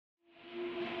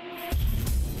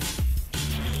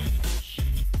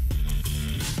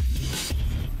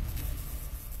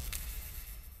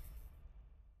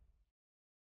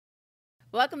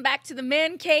Welcome back to the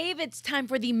Man Cave. It's time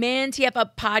for the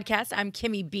ManTFUp Podcast. I'm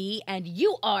KimmyB, and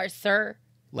you are, sir.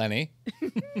 Lenny.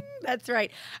 That's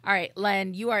right. All right,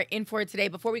 Len, you are in for it today.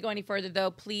 Before we go any further,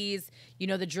 though, please, you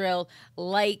know the drill.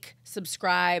 Like,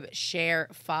 subscribe, share,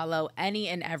 follow, any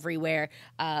and everywhere.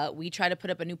 We try to put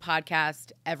up a new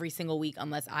podcast every single week,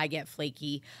 unless I get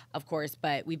flaky, of course.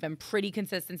 But we've been pretty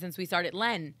consistent since we started.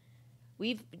 Len,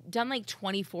 we've done like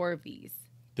 24 of these.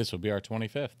 This will be our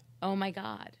 25th. Oh, my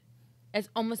God. It's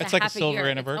almost That's a like half a silver year.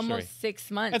 anniversary. It's almost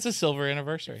 6 months. That's a silver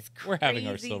anniversary. We're having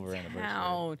our silver town.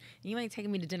 anniversary. You ain't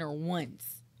taking me to dinner once.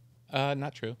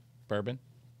 Not true. Bourbon.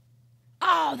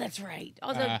 Oh, that's right.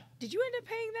 Also, did you end up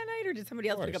paying that night, or did somebody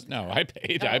else pick up the No, tab? I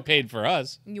paid. Oh, I paid for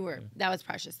us. You were. That was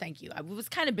precious. Thank you. It was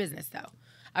kind of business, though.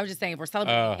 I was just saying, if we're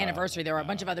celebrating the anniversary, there were a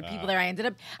bunch of other people there.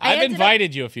 I've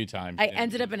invited you a few times. I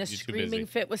ended up in a screaming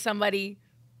fit with somebody.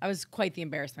 I was quite the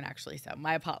embarrassment, actually, so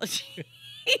my apologies.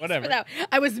 Whatever. For that.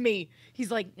 I was me.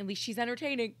 He's like, at least she's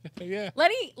entertaining. Yeah.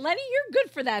 Lenny, you're good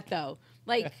for that, though.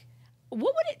 Like, what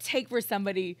would it take for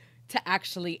somebody to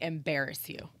actually embarrass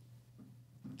you?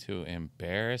 To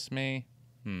embarrass me?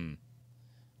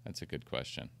 That's a good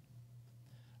question.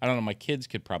 I don't know. My kids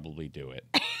could probably do it.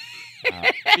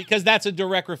 Because that's a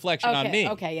direct reflection on me.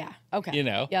 Okay, yeah. Okay. You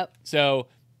know? Yep. So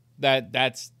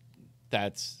that's,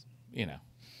 you know.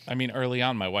 I mean, early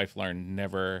on, my wife learned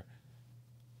never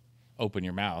open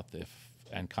your mouth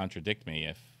and contradict me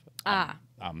if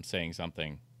I'm saying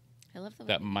something I love the way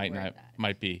that you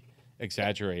might be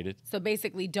exaggerated. So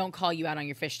basically, don't call you out on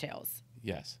your fishtails.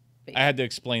 Yes. I had to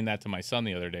explain that to my son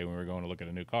the other day when we were going to look at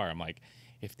a new car. I'm like,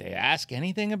 if they ask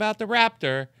anything about the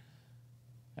Raptor,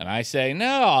 and I say,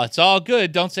 no, it's all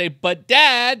good, don't say, but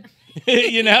Dad,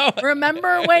 you know?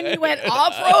 Remember when you went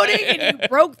off-roading and you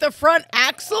broke the front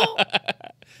axle?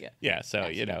 Yeah, so,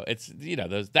 you know, it's, you know,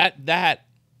 those that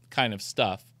kind of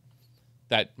stuff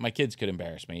that my kids could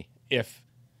embarrass me if.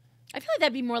 I feel like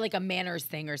that'd be more like a manners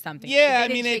thing or something. Yeah, I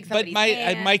mean, but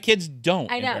my kids don't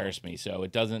embarrass me, so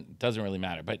it doesn't really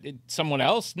matter. But someone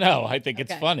else, no, I think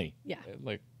it's funny. Yeah,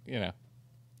 like, you know.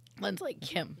 Len's like,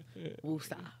 Kim,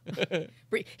 woosah.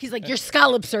 He's like, your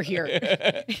scallops are here.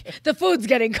 The food's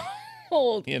getting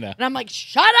cold. You know. And I'm like,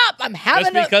 shut up. I'm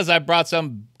having Just because I brought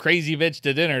some crazy bitch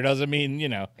to dinner doesn't mean, you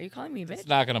know. Are you calling me bitch? It's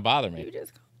not going to bother me. You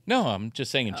just No, I'm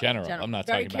just saying in general. I'm not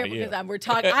talking about you.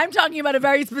 I'm talking about a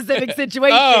very specific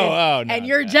situation. No, and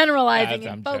you're generalizing,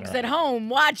 I'm and folks at home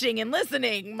watching and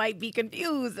listening might be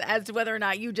confused as to whether or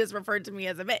not you just referred to me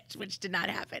as a bitch, which did not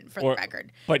happen for the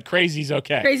record. But crazy's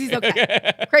okay. Crazy's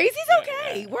okay. Crazy's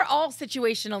okay. We're all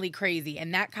situationally crazy,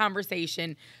 and that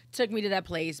conversation took me to that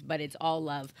place, but it's all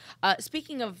love.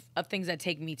 Speaking of things that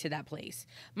take me to that place,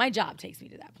 my job takes me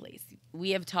to that place.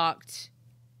 We have talked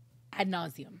ad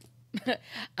nauseum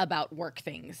about work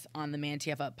things on the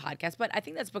ManTFUp podcast. But I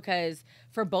think that's because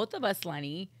for both of us,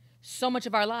 Lenny, so much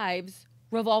of our lives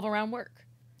revolve around work.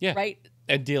 Yeah. Right?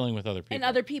 And dealing with other people. And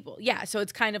other people. Yeah. So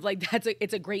it's kind of like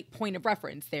it's a great point of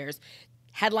reference. There's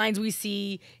headlines we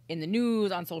see in the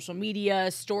news, on social media,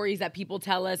 stories that people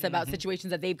tell us about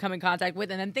situations that they've come in contact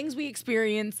with, and then things we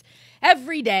experience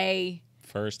every day.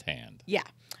 Firsthand. Yeah.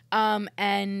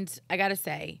 And I got to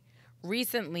say,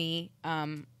 recently,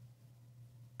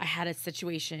 I had a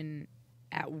situation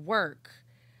at work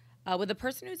with a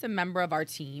person who's a member of our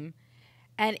team,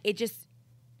 and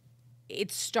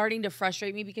it's starting to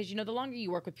frustrate me because, you know, the longer you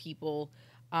work with people,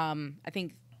 I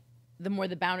think the more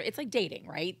the boundary, it's like dating,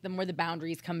 right? The more the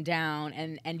boundaries come down,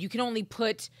 and you can only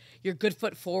put your good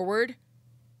foot forward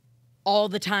all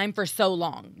the time for so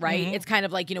long, right? It's kind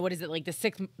of like, you know, what is it, like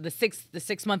the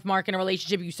 6 month mark in a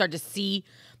relationship, you start to see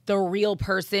the real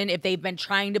person. If they've been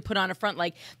trying to put on a front,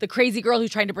 like the crazy girl who's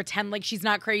trying to pretend like she's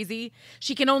not crazy,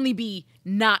 she can only be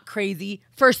not crazy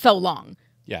for so long.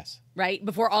 Yes. Right?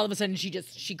 Before all of a sudden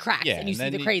she cracks and you see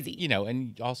the crazy. You know,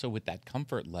 and also with that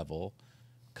comfort level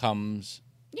comes,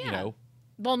 you know,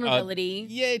 vulnerability.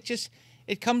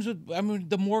 It comes with, I mean,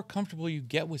 the more comfortable you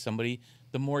get with somebody,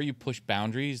 the more you push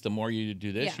boundaries, the more you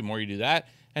do this, the more you do that.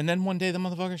 And then one day the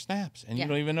motherfucker snaps and you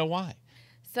don't even know why.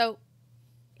 So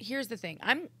here's the thing.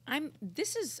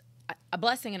 This is a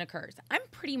blessing and a curse. I'm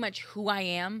pretty much who I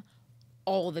am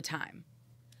all the time.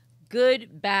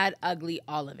 Good, bad, ugly,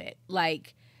 all of it.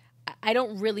 Like, I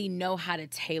don't really know how to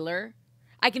tailor.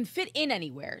 I can fit in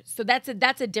anywhere. So that's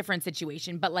a different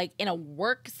situation. But like in a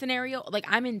work scenario, like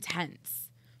I'm intense,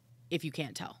 if you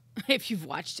can't tell. If you've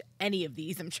watched any of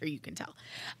these, I'm sure you can tell.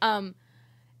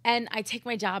 And I take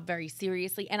my job very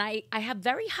seriously, and I have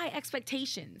very high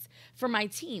expectations for my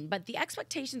team, but the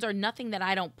expectations are nothing that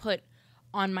I don't put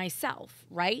on myself,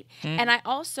 right? And I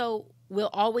also will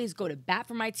always go to bat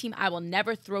for my team. I will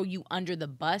never throw you under the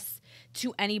bus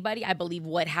to anybody. I believe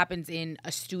what happens in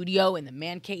a studio in the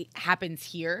man cave happens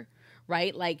here,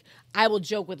 right? Like, I will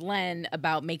joke with Len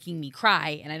about making me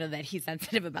cry, and I know that he's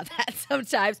sensitive about that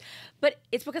sometimes, but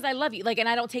it's because I love you. Like, and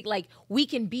I don't take, like, we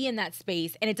can be in that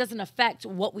space, and it doesn't affect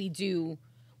what we do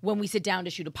when we sit down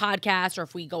to shoot a podcast or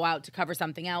if we go out to cover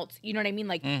something else. You know what I mean?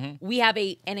 Like, we have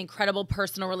an incredible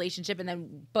personal relationship, and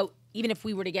then, but even if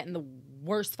we were to get in the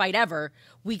worst fight ever,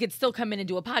 we could still come in and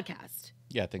do a podcast.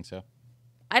 Yeah, I think so.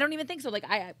 I don't even think so. Like,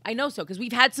 I know so, because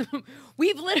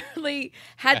we've literally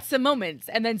had some moments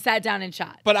and then sat down and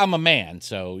shot. But I'm a man,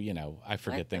 so, you know, I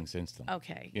forget things instantly.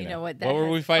 Okay. You know what? What were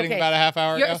we fighting about a half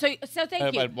hour ago? So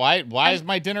thank you. But why is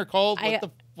my dinner cold?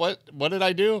 What did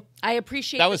I do? I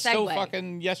appreciate that the was segue. so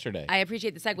fucking yesterday. I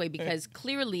appreciate the segue because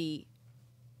clearly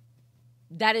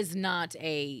that is not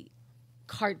a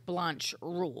carte blanche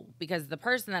rule, because the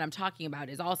person that I'm talking about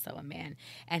is also a man,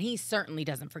 and he certainly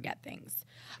doesn't forget things.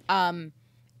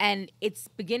 And it's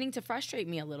beginning to frustrate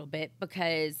me a little bit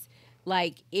because,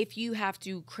 like, if you have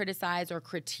to criticize or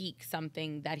critique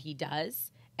something that he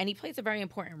does, and he plays a very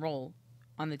important role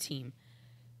on the team,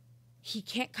 he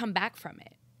can't come back from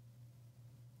it.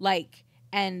 Like,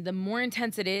 and the more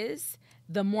intense it is,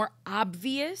 the more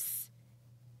obvious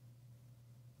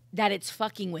that it's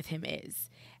fucking with him is.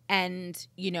 And,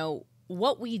 you know,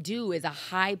 what we do is a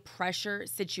high pressure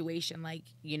situation. Like,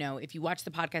 you know, if you watch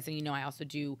the podcast and you know I also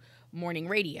do morning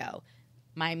radio,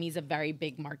 Miami's a very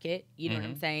big market. You know what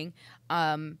I'm saying?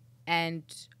 And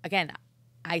again,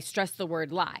 I stress the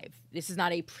word live. This is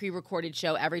not a pre-recorded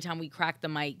show. Every time we crack the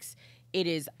mics, it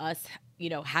is us, you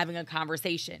know, having a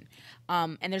conversation.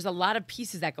 And there's a lot of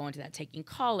pieces that go into that, taking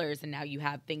callers, and now you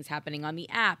have things happening on the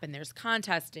app, and there's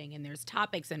contesting, and there's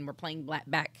topics, and we're playing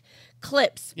back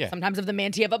clips, sometimes of the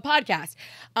ManTFUp podcast.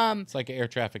 It's like air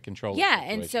traffic control. Yeah,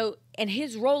 and so, and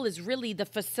his role is really the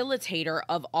facilitator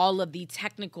of all of the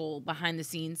technical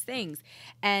behind-the-scenes things.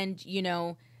 And, you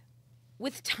know,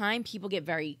 with time, people get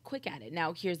very quick at it.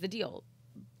 Now, here's the deal.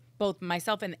 Both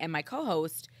myself and my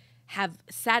co-host have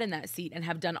sat in that seat and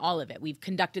have done all of it. We've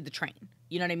conducted the train.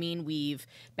 You know what I mean? We've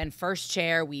been first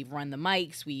chair. We've run the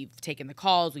mics. We've taken the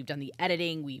calls. We've done the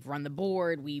editing. We've run the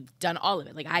board. We've done all of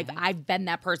it. Like, I've been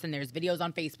that person. There's videos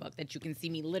on Facebook that you can see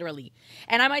me literally.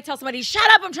 And I might tell somebody, shut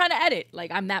up, I'm trying to edit.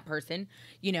 Like, I'm that person,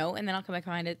 you know, and then I'll come back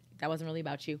behind it. That wasn't really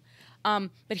about you.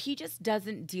 But he just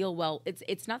doesn't deal well.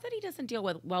 It's not that he doesn't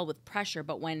deal well with pressure,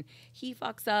 but when he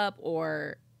fucks up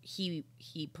or he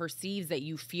perceives that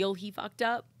you feel he fucked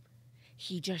up,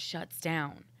 he just shuts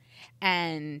down.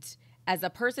 And as a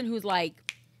person who's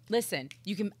like, listen,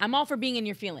 I'm all for being in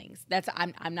your feelings.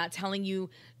 I'm not telling you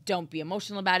don't be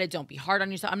emotional about it, don't be hard on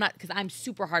yourself. I'm not, because I'm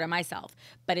super hard on myself.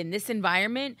 But in this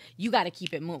environment, you got to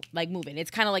keep it moving.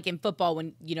 It's kind of like in football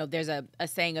when, you know, there's a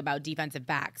saying about defensive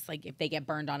backs, like if they get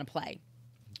burned on a play.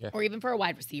 Yeah. Or even for a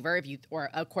wide receiver, or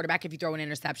a quarterback, if you throw an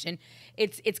interception,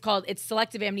 it's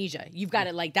selective amnesia. You've got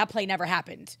it, like, that play never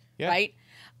happened, right?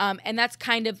 And that's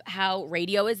kind of how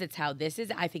radio is. It's how this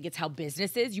is. I think it's how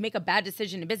business is. You make a bad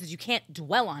decision in business, you can't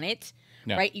dwell on it,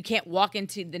 right? You can't walk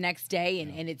into the next day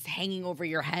and it's hanging over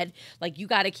your head. Like, you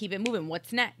got to keep it moving.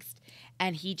 What's next?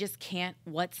 And he just can't.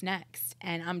 What's next?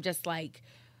 And I'm just like,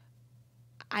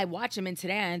 I watch him, and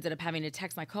today I ended up having to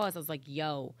text my co-host. I was like,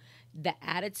 yo, the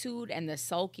attitude and the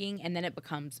sulking, and then it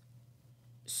becomes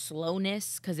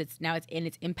slowness because it's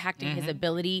impacting his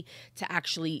ability to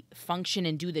actually function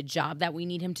and do the job that we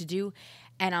need him to do.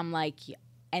 And I'm like,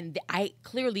 and I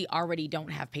clearly already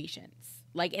don't have patience.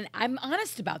 Like, and I'm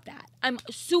honest about that. I'm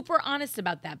super honest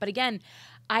about that. But again,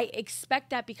 I expect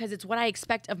that because it's what I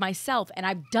expect of myself, and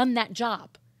I've done that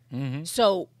job.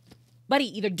 So, buddy,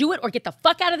 either do it or get the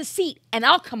fuck out of the seat, and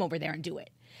I'll come over there and do it.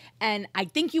 And I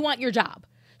think you want your job.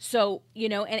 So, you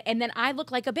know, and then I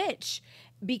look like a bitch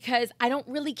because I don't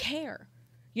really care.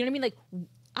 You know what I mean? Like,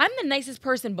 I'm the nicest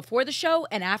person before the show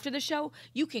and after the show.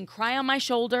 You can cry on my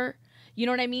shoulder. You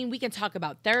know what I mean? We can talk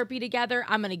about therapy together.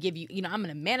 I'm going to give you, you know, I'm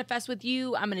going to manifest with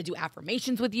you. I'm going to do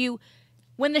affirmations with you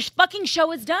when the fucking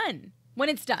show is done, when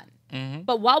it's done.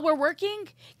 But while we're working,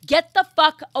 get the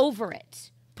fuck over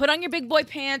it. Put on your big boy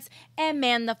pants and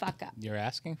man the fuck up. You're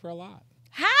asking for a lot.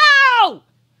 How?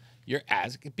 You're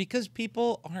asking because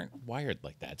people aren't wired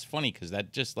like that. It's funny because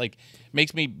that just like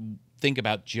makes me think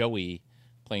about Joey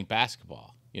playing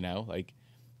basketball. You know, like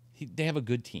they have a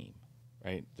good team,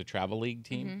 right? The travel league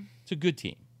team. It's a good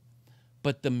team.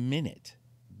 But the minute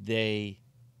they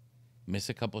miss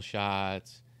a couple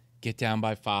shots, get down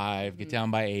by 5, get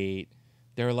down by 8,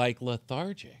 they're like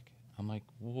lethargic. I'm like,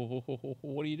 whoa,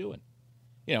 what are you doing?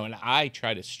 You know, and I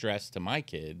try to stress to my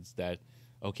kids that,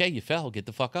 okay, you fell, get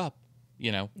the fuck up.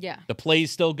 You know, Yeah. the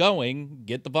play's still going.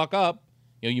 Get the fuck up.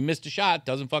 You know, you missed a shot.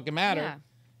 Doesn't fucking matter. Yeah.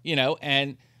 You know,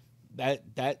 and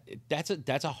that's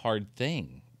a hard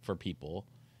thing for people.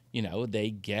 You know,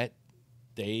 they get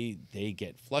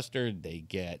flustered. They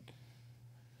get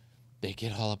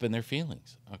all up in their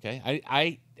feelings. Okay,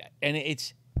 and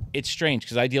it's strange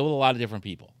because I deal with a lot of different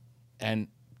people, and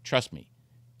trust me,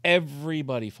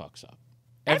 everybody fucks up.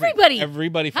 Everybody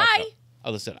fucks Hi. up.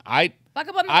 Oh, listen, I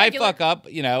regular. fuck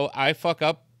up. You know, I fuck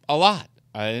up a lot.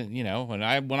 You know, when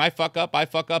I fuck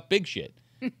up big shit.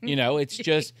 You know, it's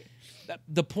just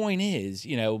the point is,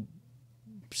 you know,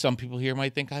 some people here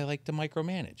might think I like to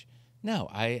micromanage. No,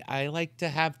 I like to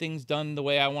have things done the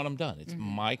way I want them done. It's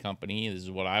my company. This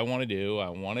is what I want to do. I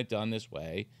want it done this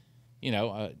way. You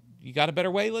know, you got a better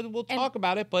way? We'll talk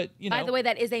about it. But, you know. By the way,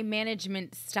 that is a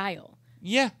management style.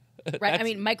 Yeah. Right. I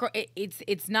mean,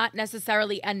 it's not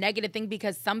necessarily a negative thing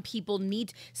because some people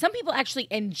actually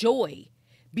enjoy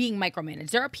being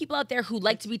micromanaged. There are people out there who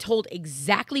like to be told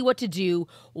exactly what to do,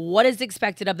 what is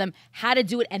expected of them, how to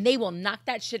do it, and they will knock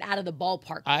that shit out of the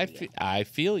ballpark. I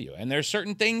feel you. And there's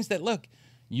certain things that, look,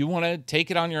 you want to take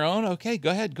it on your own? Okay,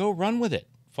 go ahead. Go run with it.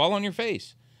 Fall on your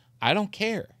face. I don't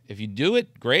care. If you do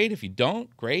it, great. If you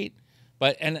don't, great.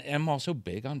 But and I'm also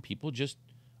big on people just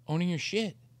owning your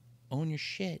shit. Own your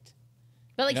shit.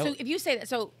 But like, so if you say that,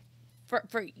 so for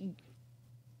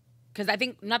because I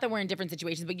think not that we're in different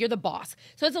situations, but you're the boss,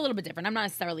 so it's a little bit different. I'm not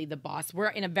necessarily the boss.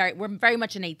 We're very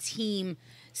much in a team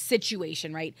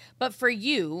situation, right? But for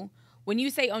you, when you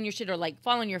say own your shit or like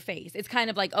fall on your face, it's kind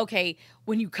of like, okay,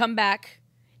 when you come back,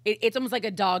 it's almost like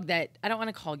a dog that I don't want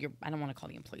to call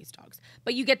the employees dogs,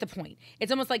 but you get the point.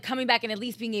 It's almost like coming back and at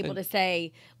least being able to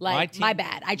say, like, my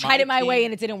bad. I tried it my way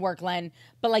and it didn't work, Len.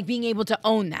 But like being able to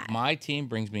own that. My team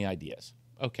brings me ideas.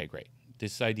 Okay, great.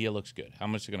 This idea looks good. How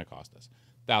much is it going to cost us?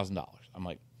 $1,000. I'm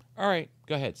like, all right,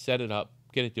 go ahead, set it up,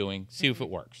 get it doing, see if it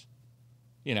works.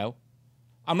 You know,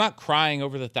 I'm not crying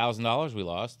over the $1,000 we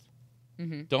lost.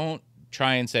 Don't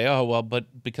try and say, oh well,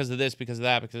 but because of this, because of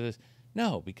that, because of this.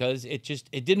 No, because it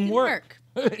didn't work.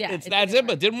 Yeah, it's that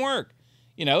simple. It didn't work.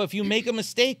 You know, if you make a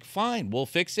mistake, fine. We'll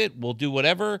fix it. We'll do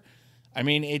whatever. I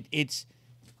mean, it's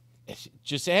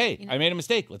just say, hey, I made a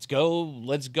mistake. Let's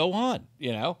go on,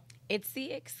 you know? It's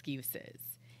the excuses.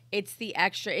 It's the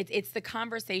extra. It's the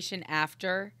conversation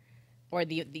after, or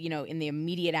the you know, in the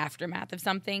immediate aftermath of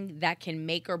something that can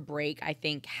make or break, I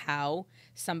think, how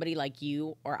somebody like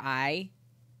you or I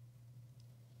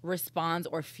responds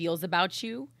or feels about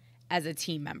you as a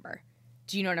team member.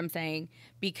 Do you know what I'm saying?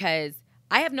 Because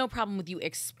I have no problem with you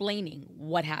explaining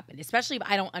what happened, especially if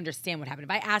I don't understand what happened.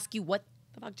 If I ask you what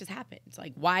the fuck just happened, it's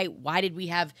like, why did we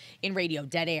have in radio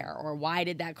dead air? Or why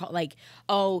did that call, like,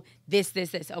 oh, this.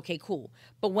 Okay, cool.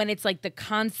 But when it's like the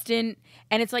constant,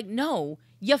 and it's like, no,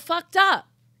 you fucked up.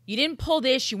 You didn't pull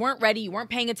this. You weren't ready. You weren't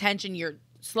paying attention. You're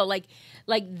slow. Like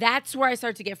that's where I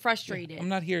start to get frustrated. I'm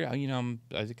not here. You know,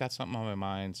 I got something on my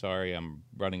mind. Sorry, I'm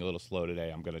running a little slow today.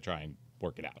 I'm going to try and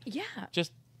work it out. Yeah.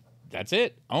 Just, that's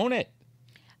it. Own it.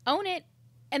 Own it,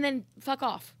 and then fuck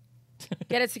off.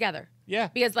 Get it together. Yeah.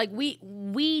 Because like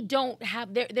we don't have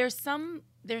there's some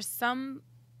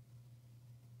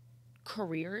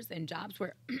careers and jobs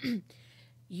where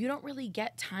you don't really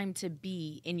get time to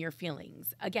be in your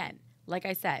feelings. Again, like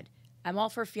I said, I'm all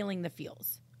for feeling the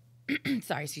feels.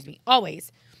 Sorry, excuse me.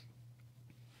 Always.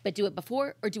 But do it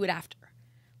before or do it after.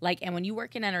 Like, and when you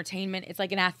work in entertainment, it's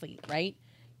like an athlete, right?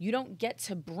 You don't get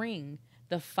to bring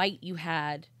the fight you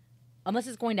had unless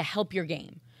it's going to help your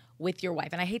game with your wife.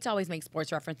 And I hate to always make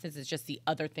sports references. It's just the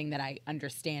other thing that I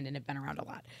understand and have been around a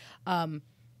lot.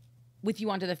 With you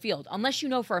onto the field. Unless you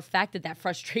know for a fact that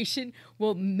frustration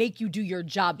will make you do your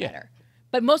job better.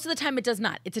 But most of the time it does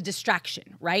not. It's a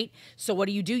distraction, right? So what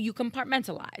do? You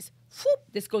compartmentalize. Whoop,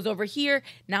 this goes over here.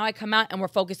 Now I come out and we're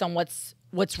focused on what's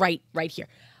right here.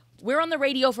 We're on the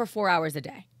radio for 4 hours a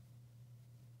day.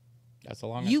 That's a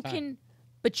long time.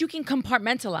 But you can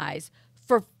compartmentalize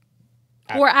for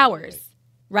 4 hours,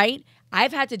 right?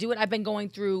 I've had to do it. I've been going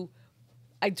through,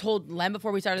 I told Len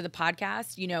before we started the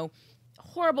podcast, you know,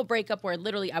 horrible breakup where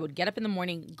literally I would get up in the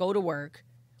morning, go to work.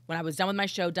 When I was done with my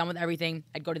show, done with everything,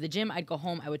 I'd go to the gym, I'd go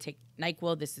home, I would take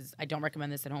NyQuil. I don't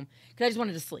recommend this at home because I just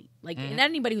wanted to sleep. Like, and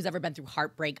anybody who's ever been through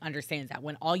heartbreak understands that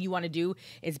when all you want to do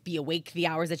is be awake the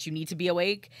hours that you need to be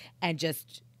awake and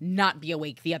just not be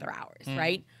awake the other hours,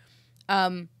 right?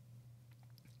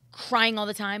 Crying all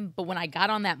the time. But when I got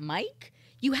on that mic,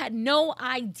 you had no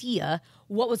idea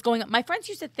what was going on. My friends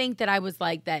used to think that I was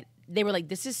like that. They were like,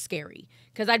 this is scary.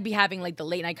 Because I'd be having like the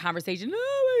late night conversation.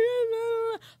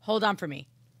 Oh my God, hold on for me.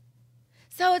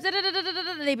 So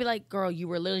they'd be like, girl, you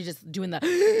were literally just doing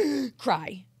the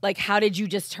cry. Like, how did you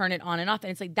just turn it on and off?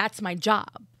 And it's like, that's my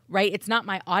job, right? It's not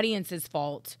my audience's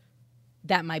fault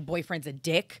that my boyfriend's a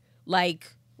dick,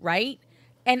 like, right?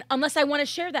 And unless I want to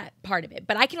share that part of it.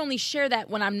 But I can only share that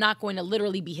when I'm not going to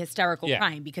literally be hysterical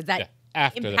crying, because that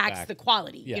impacts the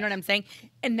quality. You know what I'm saying?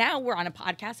 And now we're on a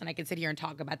podcast and I can sit here and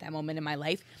talk about that moment in my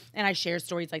life. And I share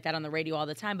stories like that on the radio all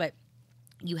the time. But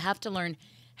you have to learn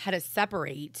how to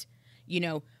separate, you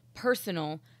know,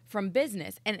 personal from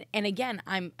business. And again,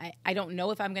 I don't know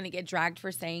if I'm going to get dragged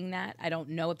for saying that. I don't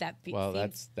know if that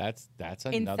that's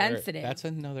another insensitive. That's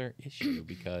another issue,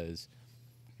 because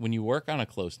when you work on a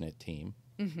close-knit team,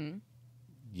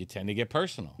 you tend to get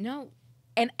personal. No.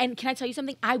 And can I tell you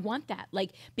something? I want that.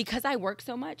 Like, because I work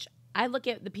so much, I look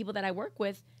at the people that I work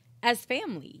with as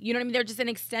family. You know what I mean? They're just an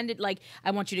extended, like, I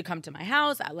want you to come to my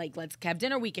house. Let's have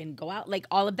dinner. We can go out, like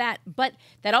all of that. But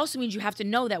that also means you have to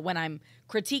know that when I'm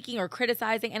critiquing or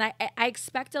criticizing, and I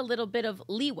expect a little bit of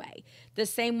leeway. The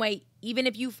same way, even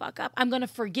if you fuck up, I'm going to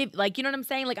forgive. Like, you know what I'm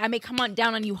saying? Like, I may come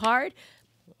down on you hard.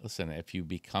 Listen, if you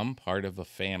become part of a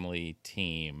family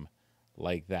team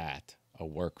like that, a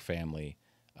work family,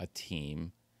 a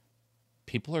team,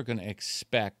 people are going to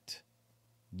expect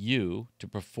you to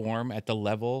perform at the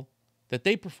level that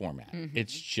they perform at.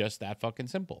 It's just that fucking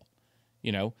simple.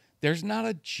 You know, there's not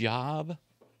a job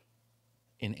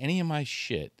in any of my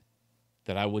shit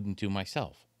that I wouldn't do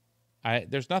myself.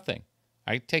 There's nothing.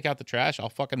 I take out the trash. I'll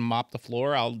fucking mop the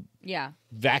floor. I'll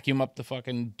vacuum up the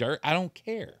fucking dirt. I don't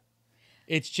care.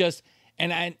 It's just,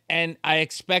 and I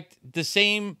expect the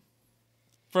same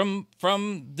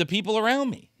from the people around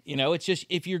me. You know, it's just,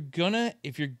 if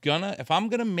I'm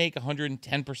gonna make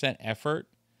 110% effort,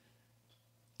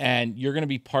 and you're gonna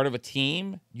be part of a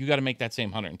team, you got to make that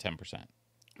same 110%.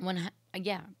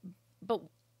 But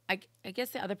I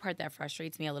guess the other part that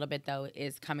frustrates me a little bit, though,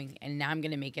 is coming, and now I'm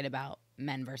gonna make it about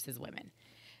men versus women,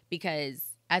 because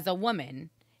as a woman,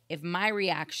 if my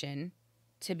reaction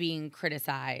to being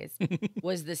criticized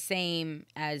was the same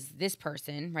as this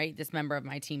person, right, this member of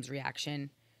my team's reaction,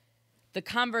 the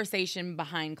conversation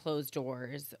behind closed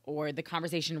doors, or the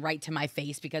conversation right to my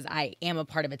face, because I am a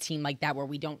part of a team like that where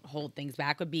we don't hold things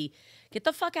back, would be, get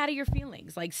the fuck out of your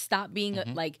feelings. Like, stop being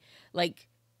like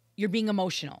you're being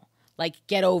emotional. Like,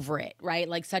 get over it, right?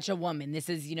 Like, such a woman. This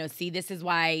is, this is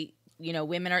why,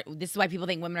 this is why people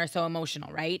think women are so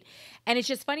emotional, right? And it's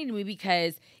just funny to me,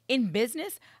 because in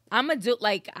business, I'm a dude,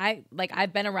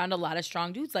 I've been around a lot of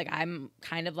strong dudes. Like, I'm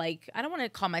kind of like, I don't want to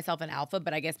call myself an alpha,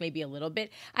 but I guess maybe a little bit.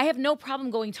 I have no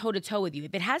problem going toe to toe with you.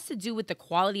 If it has to do with the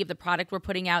quality of the product we're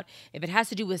putting out, if it has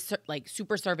to do with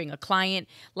super serving a client,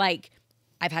 like,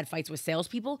 I've had fights with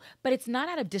salespeople, but it's not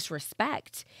out of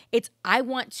disrespect. It's, I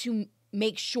want to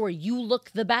make sure you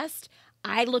look the best,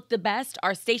 I look the best,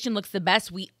 our station looks the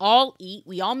best, we all eat,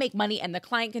 we all make money, and the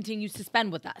client continues to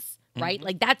spend with us, right?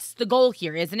 Like, that's the goal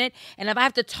here, isn't it? And if I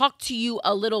have to talk to you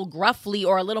a little gruffly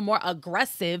or a little more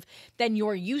aggressive than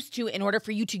you're used to in order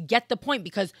for you to get the point,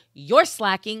 because you're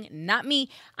slacking, not me,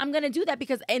 I'm going to do that,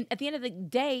 because at the end of the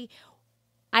day,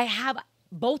 I have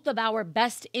both of our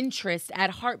best interests at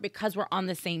heart, because we're on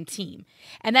the same team.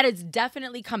 And that has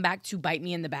definitely come back to bite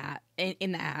me in the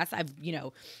ass. I've,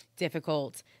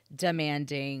 difficult,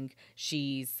 demanding,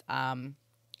 she's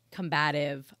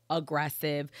combative,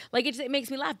 aggressive. Like, it makes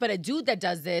me laugh. But a dude that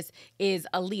does this is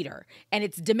a leader, and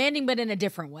it's demanding, but in a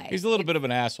different way. He's a little bit of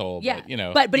an asshole, yeah,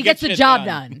 but he gets the job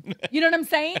done. You know what I'm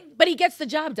saying? But he gets the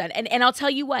job done. And I'll tell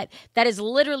you what, that is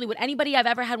literally what anybody I've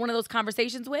ever had one of those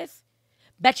conversations with,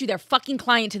 bet you their fucking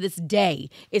client to this day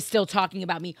is still talking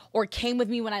about me, or came with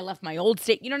me when I left my old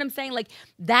state. You know what I'm saying? Like,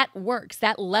 that works.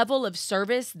 That level of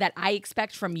service that I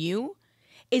expect from you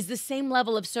is the same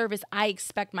level of service I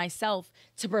expect myself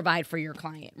to provide for your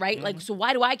client, right? Like, so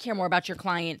why do I care more about your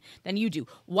client than you do?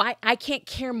 Why I can't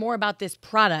care more about this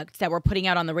product that we're putting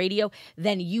out on the radio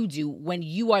than you do, when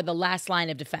you are the last line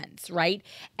of defense, right?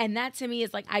 And that to me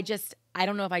is like, I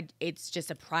don't know if it's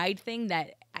just a pride thing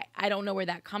that I don't know where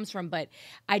that comes from, but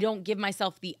I don't give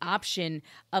myself the option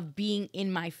of being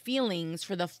in my feelings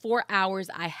for the 4 hours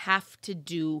I have to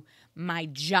do my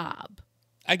job.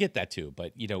 I get that too,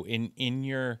 but in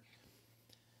your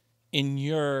I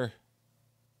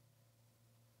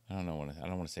don't want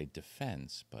to say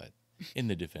defense, but in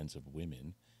the defense of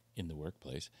women in the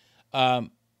workplace,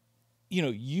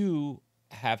 you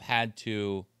have had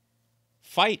to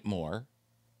fight more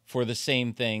for the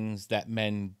same things that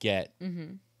men get,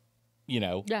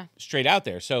 straight out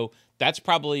there. So that's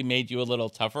probably made you a little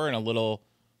tougher and a little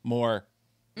more,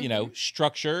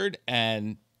 structured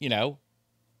and,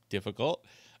 difficult.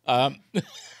 Sure.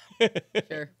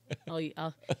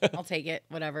 I'll take it,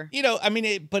 whatever.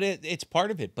 It's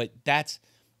part of it, but that's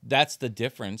that's the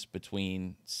difference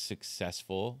between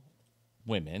successful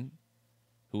women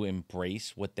who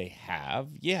embrace what they have.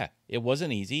 Yeah, it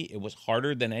wasn't easy. It was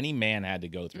harder than any man had to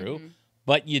go through.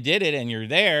 But you did it and you're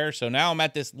there. So now I'm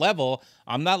at this level.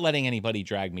 I'm not letting anybody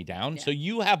drag me down. So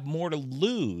you have more to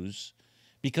lose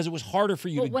because it was harder for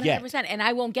you to 100%, get. 100%. And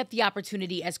I won't get the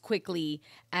opportunity as quickly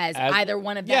as either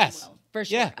one of them will. For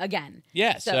sure. Yeah. Again.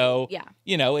 Yeah. So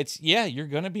you know, you're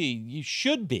going to be, you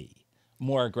should be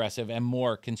more aggressive and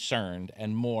more concerned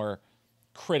and more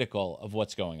critical of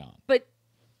what's going on. But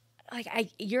like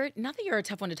you're not that you're a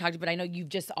tough one to talk to, but I know you've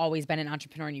just always been an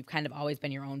entrepreneur and you've kind of always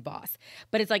been your own boss.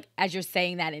 But it's like, as you're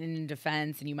saying that in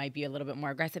defense and you might be a little bit more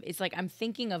aggressive, it's like I'm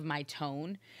thinking of my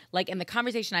tone. Like in the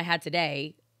conversation I had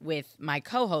today with my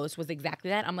co-host was exactly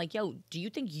that. I'm like, yo, do you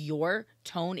think your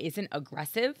tone isn't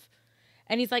aggressive?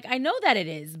 And he's like, I know that it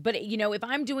is, but you know, if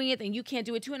I'm doing it, then you can't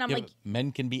do it too. And I'm like,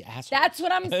 men can be assholes. That's what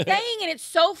I'm saying. And it's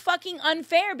so fucking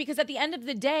unfair because at the end of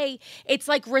the day, it's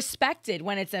like respected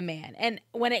when it's a man. And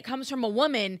when it comes from a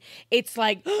woman, it's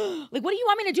like, like, what do you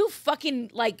want me to do?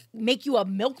 Fucking like make you a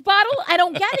milk bottle? I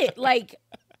don't get it. Like,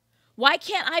 why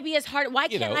can't I be as hard? Why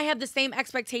can't I have the same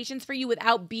expectations for you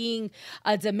without being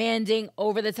demanding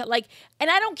over the top? Like, and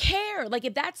I don't care. Like,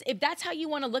 if that's how you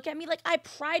want to look at me, like, I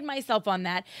pride myself on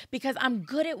that because I'm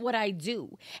good at what I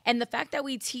do. And the fact that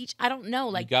we teach, I don't know.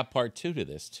 Like, you got part two to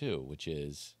this too, which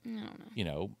is, you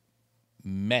know,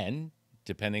 men,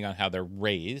 depending on how they're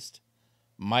raised,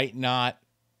 might not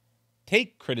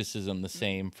take criticism the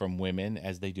same from women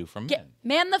as they do from men.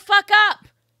 Man the fuck up.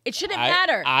 It shouldn't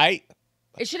matter.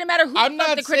 It shouldn't matter who the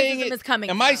fuck the criticism is coming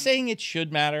from. Am I saying it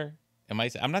should matter?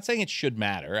 I'm not saying it should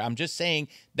matter. I'm just saying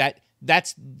that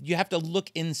you have to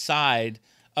look inside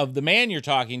of the man you're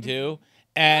talking to.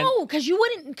 And no, because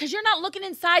you're not looking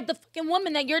inside the fucking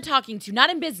woman that you're talking to. Not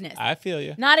in business. I feel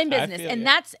you. Not in business. And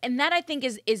that I think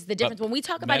is the difference. But when we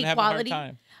talk about equality,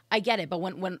 I get it. But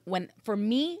when for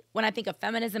me, when I think of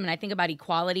feminism and I think about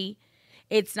equality,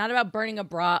 it's not about burning a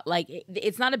bra. Like,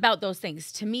 it's not about those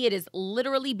things. To me, it is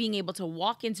literally being able to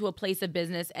walk into a place of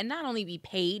business and not only be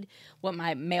paid what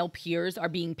my male peers are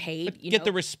being paid. But get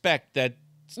the respect that's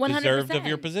deserved of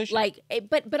your position. Like,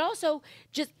 but also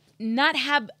just not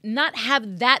have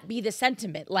that be the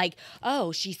sentiment. Like,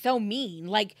 oh, she's so mean.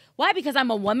 Like, why? Because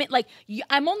I'm a woman. Like,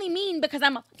 I'm only mean because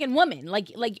I'm a fucking woman.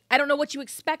 Like I don't know what you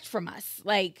expect from us.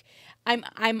 Like, I'm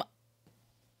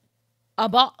a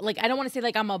boss. Like, I don't want to say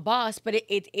like I'm a boss, but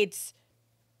it's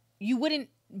you wouldn't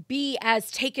be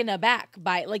as taken aback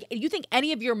by, like, you think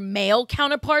any of your male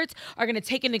counterparts are going to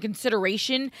take into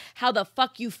consideration how the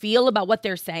fuck you feel about what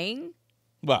they're saying?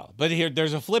 Well, but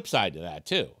there's a flip side to that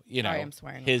too. You know, sorry, I'm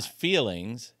swearing his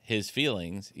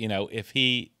feelings, you know, if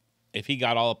he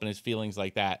got all up in his feelings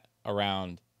like that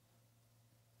around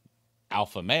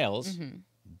alpha males,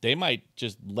 they might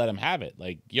just let him have it.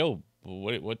 Like, yo,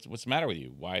 what's the matter with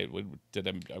you? Why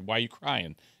are you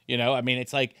crying? You know, I mean,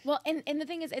 it's like, well, and the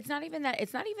thing is, it's not even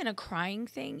a crying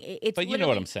thing. It's but you know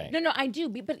what I'm saying. No, I do,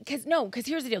 but because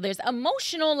here's the deal. There's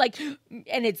emotional, like,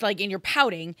 and it's like, and you're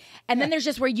pouting, and then there's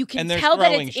just where you can tell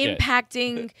that it's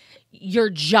impacting your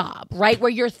job, right?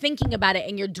 Where you're thinking about it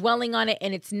and you're dwelling on it,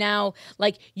 and it's now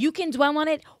like you can dwell on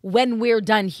it when we're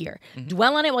done here.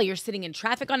 Dwell on it while you're sitting in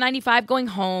traffic on 95 going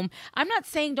home. I'm not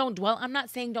saying don't dwell. I'm not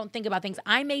saying don't think about things.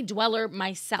 I'm a dweller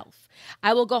myself.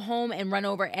 I will go home and run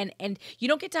over, and you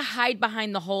don't get to hide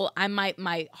behind the whole I'm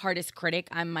my hardest critic,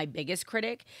 I'm my biggest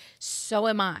critic. So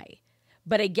am I.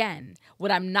 But again,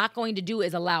 what I'm not going to do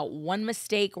is allow one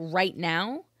mistake right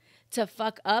now to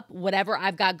fuck up whatever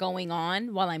I've got going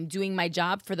on while I'm doing my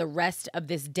job for the rest of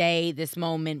this day, this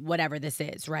moment, whatever this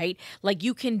is, right? Like,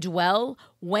 you can dwell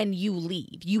when you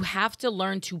leave. You have to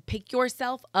learn to pick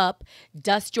yourself up,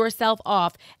 dust yourself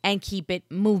off, and keep it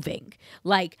moving.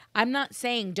 Like, I'm not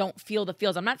saying don't feel the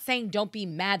feels. I'm not saying don't be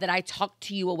mad that I talked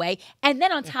to you away. And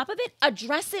then on top of it,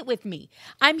 address it with me.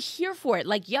 I'm here for it.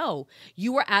 Like, yo,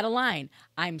 you were out of line.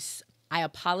 I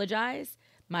apologize.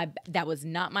 That was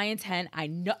not my intent. I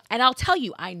know, and I'll tell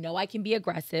you, I know I can be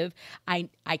aggressive. I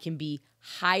can be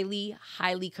highly,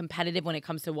 highly competitive when it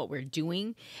comes to what we're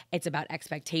doing. It's about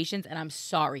expectations, and I'm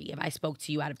sorry if I spoke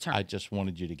to you out of turn. I just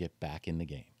wanted you to get back in the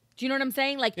game. Do you know what I'm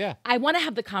saying? Like, yeah. I want to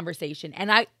have the conversation,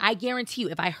 and I guarantee you,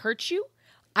 if I hurt you,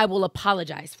 I will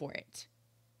apologize for it.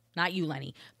 Not you,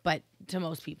 Lenny, but to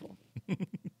most people.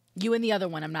 You and the other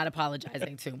one, I'm not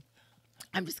apologizing to.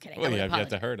 I'm just kidding. Well, you have yet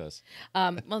to hurt us.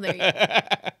 Well, there you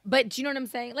go. But do you know what I'm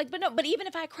saying? Like, but even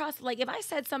if I cross, like, if I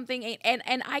said something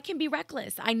and I can be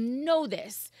reckless, I know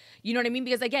this. You know what I mean?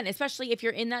 Because again, especially if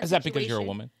you're in that situation. Is that because you're a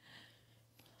woman?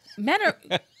 Men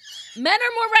are. Men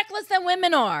are more reckless than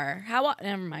women are.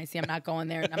 Never mind. See, I'm not going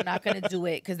there. And I'm not going to do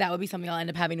it because that would be something I'll end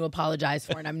up having to apologize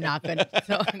for. And I'm not going to.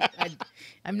 So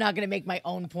I'm not going to make my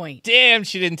own point. Damn,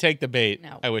 she didn't take the bait.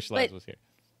 No. I wish Laz was here.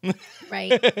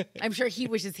 Right. I'm sure he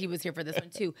wishes he was here for this one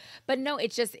too. But no,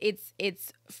 it's just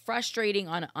it's frustrating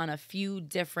on a few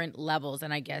different levels.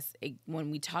 And I guess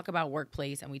when we talk about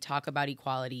workplace and we talk about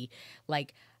equality,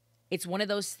 like it's one of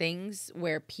those things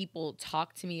where people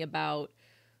talk to me about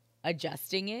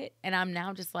adjusting it, and I'm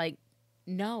now just like,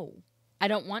 no, I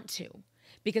don't want to,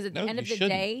 because at the end of the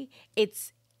day,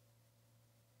 it's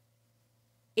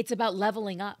about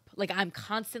leveling up. Like I'm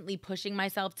constantly pushing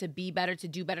myself to be better, to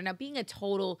do better. Now, being a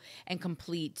total and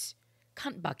complete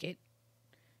cunt bucket,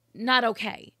 not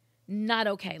okay. Not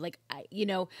okay. Like,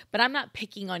 but I'm not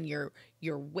picking on your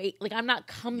weight. Like, I'm not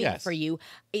coming for you.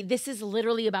 This is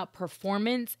literally about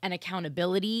performance and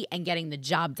accountability and getting the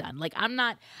job done. Like, I'm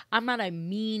not a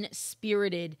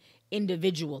mean-spirited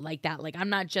individual like that. Like, I'm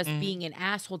not just being an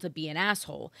asshole to be an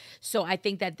asshole. So I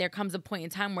think that there comes a point in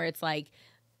time where it's like,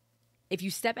 if you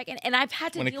step back and I've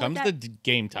had to when deal it comes with that. to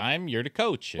game time, you're the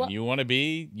coach, and you want to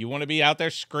be out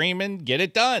there screaming, get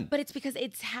it done. But it's because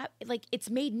it's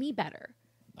made me better.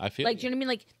 I feel like, do you know what I mean?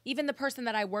 Like, even the person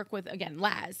that I work with, again,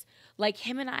 Laz, like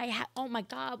him and I, oh my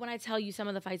God, when I tell you some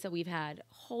of the fights that we've had,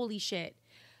 holy shit.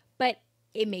 But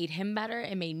it made him better.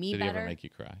 It made me better. Did he ever make you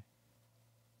cry?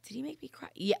 Did he make me cry?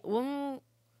 Yeah. Well,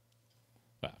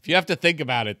 if you have to think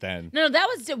about it, then. No,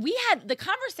 we had the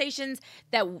conversations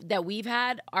that we've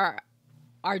had are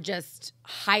just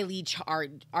highly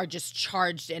charged, are just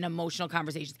charged and emotional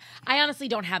conversations. I honestly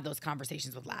don't have those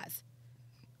conversations with Laz.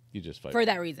 You just fight for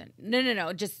that reason.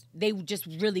 No. They just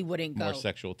really wouldn't go. More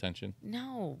sexual tension?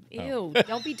 No. Ew.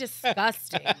 Don't be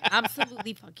disgusting.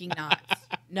 Absolutely fucking not.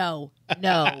 No.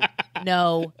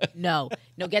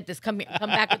 Get this. Come here.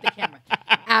 Come back with the camera.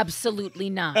 Absolutely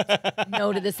not.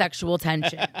 No to the sexual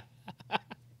tension.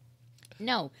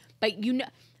 No. But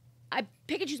I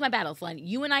pick and choose my battles, Len.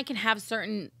 You and I can have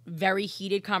certain very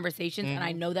heated conversations, and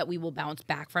I know that we will bounce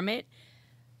back from it.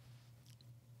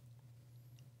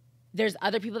 There's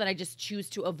other people that I just choose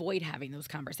to avoid having those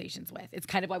conversations with. It's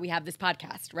kind of why we have this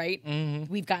podcast, right? Mm-hmm.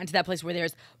 We've gotten to that place where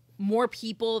there's more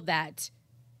people that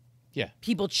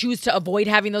people choose to avoid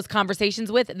having those conversations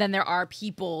with than there are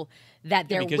people that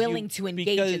they're willing to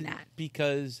engage in that.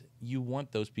 Because you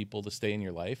want those people to stay in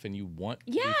your life, and you want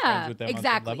to be friends with them on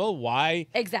some level. Why?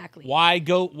 Exactly. Why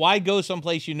go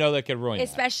someplace you know that could ruin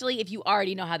Especially if you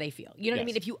already know how they feel. You know what I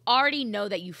mean? If you already know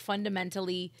that you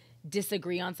fundamentally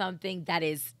disagree on something that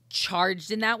is charged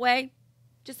in that way,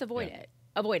 just avoid it.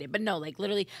 Avoid it. But no, like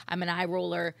literally, I'm an eye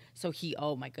roller. So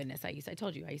oh my goodness, I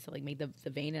told you, I used to like make the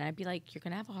vein, and I'd be like, you're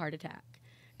gonna have a heart attack,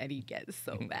 and he'd get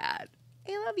so mad.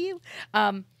 I love you.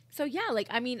 So yeah, like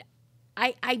I mean,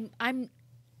 I'm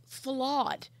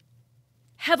flawed,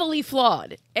 heavily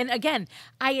flawed, and again,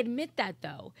 I admit that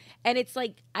though, and it's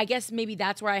like I guess maybe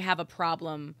that's where I have a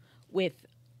problem with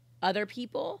other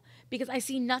people, because I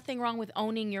see nothing wrong with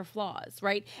owning your flaws,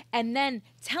 right? And then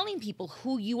telling people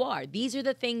who you are. These are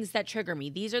the things that trigger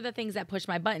me. These are the things that push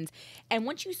my buttons. And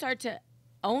once you start to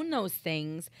own those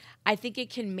things, I think it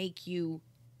can make you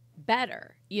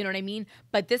better. You know what I mean?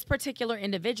 But this particular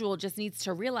individual just needs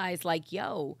to realize, like,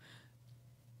 yo,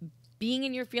 being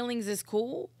in your feelings is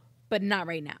cool, but not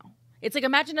right now. It's like,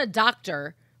 imagine a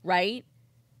doctor, right?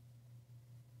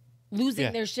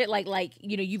 Losing their shit, like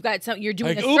you've got you're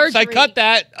doing like, a surgery. Oops, I cut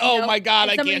that. Oh my God,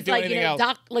 I can't do anything else.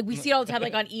 Doc, like we see it all the time,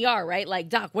 like on ER, right? Like,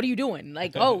 doc, what are you doing?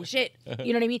 Like, oh shit,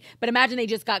 you know what I mean? But imagine they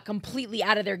just got completely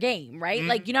out of their game, right?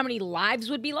 Like, you know how many lives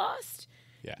would be lost?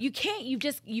 Yeah. You can't.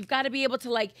 You've got to be able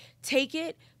to like take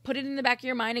it, put it in the back of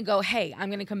your mind, and go, hey, I'm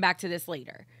gonna come back to this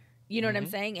later. You know what I'm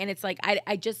saying? And it's like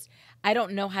I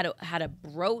don't know how to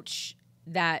broach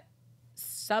that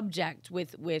subject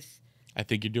with. I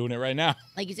think you're doing it right now.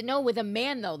 Like you said, no, with a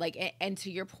man though, like, and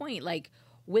to your point, like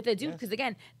with a dude, because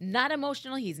again, not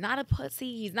emotional. He's not a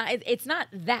pussy. He's not. It's not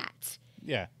that.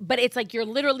 Yeah. But it's like you're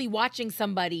literally watching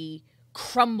somebody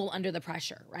crumble under the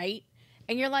pressure, right?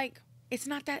 And you're like, it's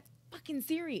not that fucking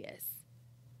serious.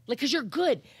 Like, because you're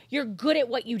good. You're good at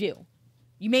what you do.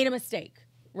 You made a mistake,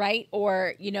 right?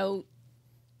 Or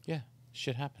Yeah,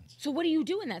 shit happens. So what do you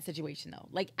do in that situation though?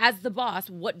 Like, as the boss,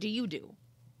 what do you do?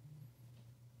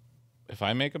 If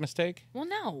I make a mistake? Well,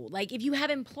 no. Like, if you have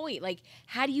employee, like,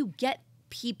 how do you get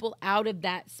people out of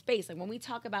that space? Like, when we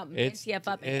talk about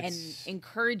ManTFUp and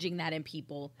encouraging that in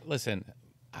people. Listen,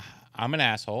 I'm an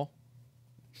asshole.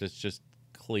 It's just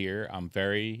clear. I'm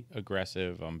very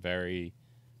aggressive. I'm very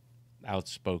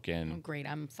outspoken. Oh, great.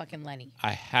 I'm fucking Lenny.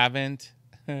 I haven't.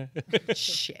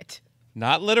 Shit.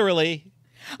 Not literally.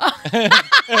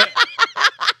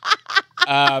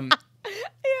 Yeah,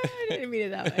 I didn't mean it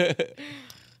that way.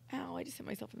 Ow, I just hit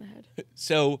myself in the head.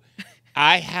 So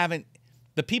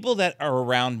the people that are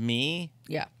around me,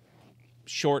 Yeah.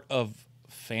 short of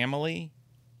family,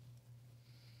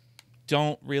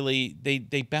 don't really,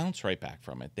 they bounce right back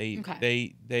from it. They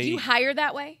Do you hire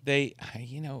that way?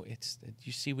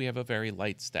 You see, we have a very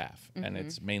light staff, and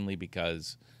it's mainly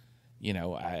because,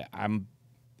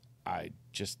 I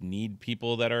just need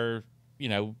people that are,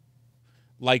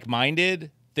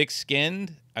 like-minded,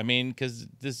 thick-skinned. I mean, because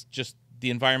this is just the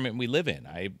environment we live in.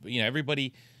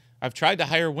 I've tried to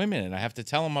hire women, and I have to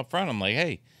tell them up front, I'm like,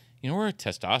 hey, we're a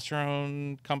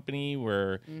testosterone company.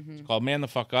 It's called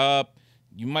ManTFUp.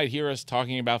 You might hear us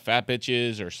talking about fat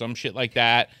bitches or some shit like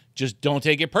that. Just don't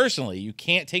take it personally. You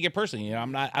can't take it personally.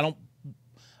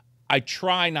 I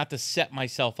try not to set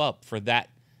myself up for that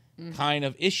kind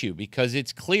of issue because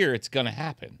it's clear it's going to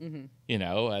happen.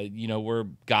 We're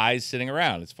guys sitting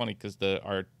around. It's funny because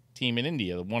our team in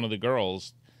India, one of the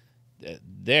girls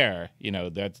there,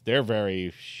 they're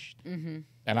very, and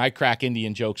I crack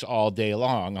Indian jokes all day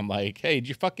long. I'm like, hey, did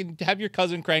you fucking have your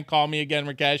cousin Crank call me again,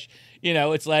 Rakesh?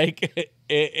 It's like,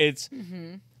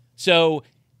 So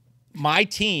my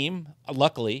team,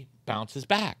 luckily, bounces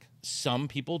back. Some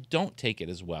people don't take it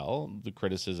as well. The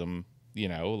criticism,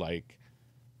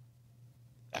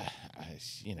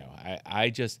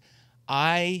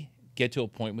 I get to a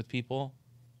point with people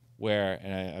where,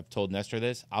 and I've told Nestor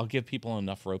this, I'll give people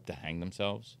enough rope to hang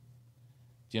themselves.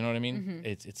 Do you know what I mean?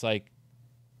 It's like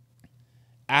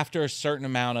after a certain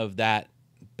amount of that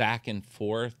back and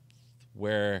forth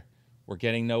where we're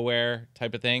getting nowhere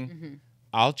type of thing,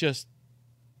 I'll just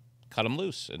cut them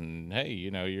loose and, hey,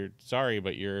 you're sorry,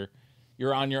 but you're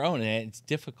on your own. And it's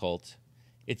difficult.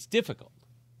 It's difficult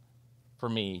for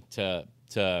me to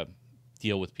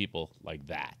deal with people like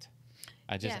that.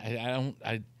 I just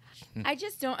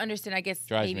don't understand. I guess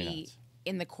maybe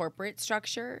in the corporate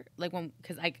structure, like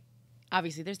because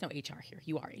obviously there's no HR here.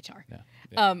 You are HR.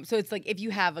 Yeah. So it's like if you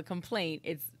have a complaint,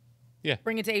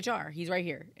 bring it to HR. He's right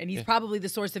here, and he's probably the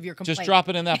source of your complaint. Just drop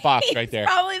it in that box right there.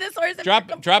 Probably the source of your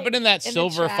complaint. Drop it in that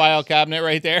silver file cabinet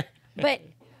right there.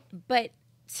 But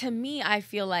to me, I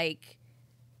feel like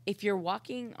if you're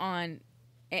walking on,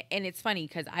 and it's funny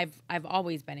because I've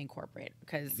always been in corporate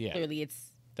because clearly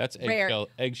that's rare.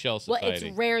 Eggshell society. Well,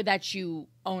 it's rare that you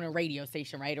own a radio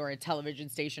station, right, or a television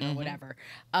station or whatever,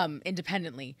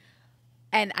 independently.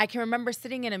 And I can remember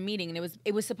sitting in a meeting, and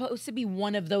it was supposed to be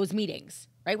one of those meetings,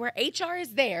 right, where HR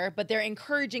is there, but they're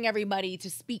encouraging everybody to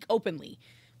speak openly.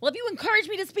 Well, if you encourage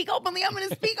me to speak openly, I'm going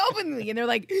to speak openly. And they're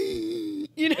like, you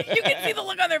can see the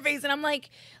look on their face. And I'm like,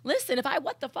 listen, if I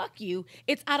what the fuck you,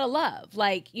 it's out of love.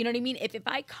 Like, you know what I mean? If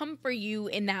I come for you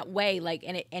in that way, like,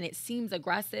 and it seems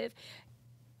aggressive,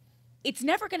 it's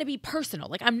never going to be personal.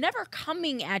 Like, I'm never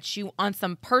coming at you on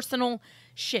some personal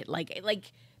shit. Like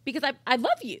because I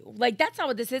love you. Like, that's not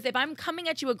what this is. If I'm coming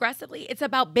at you aggressively, it's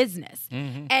about business.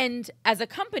 And as a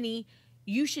company,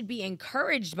 you should be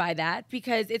encouraged by that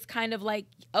because it's kind of like,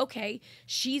 okay,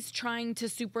 she's trying to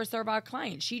super serve our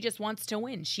client. She just wants to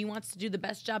win. She wants to do the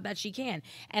best job that she can.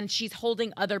 And she's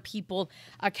holding other people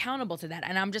accountable to that.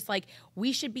 And I'm just like,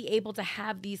 we should be able to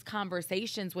have these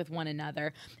conversations with one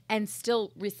another and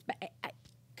still respect,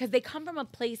 because they come from a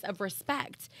place of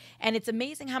respect. And it's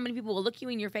amazing how many people will look you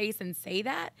in your face and say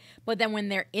that, but then when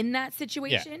they're in that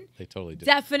situation, they totally do.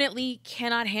 Definitely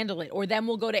cannot handle it. Or then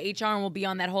we'll go to HR and we'll be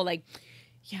on that whole like,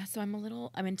 yeah, so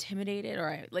I'm intimidated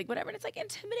or like whatever. And it's like,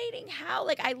 intimidating how?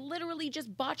 Like, I literally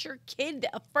just bought your kid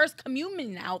a first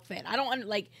communion outfit. I don't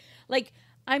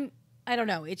I don't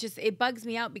know. It bugs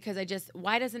me out because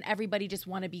why doesn't everybody just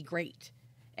want to be great?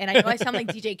 And I know I sound like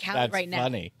DJ Khaled right now. That's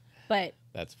funny. But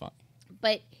that's funny.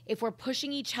 But if we're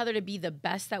pushing each other to be the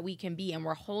best that we can be and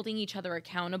we're holding each other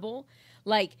accountable,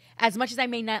 like, as much as I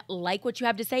may not like what you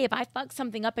have to say, if I fuck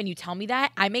something up and you tell me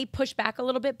that, I may push back a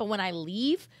little bit, but when I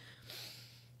leave,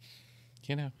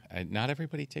 not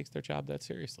everybody takes their job that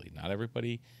seriously. Not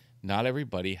everybody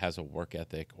has a work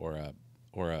ethic or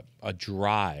a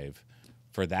drive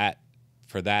for that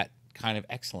kind of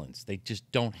excellence. They just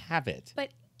don't have it. But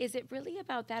is it really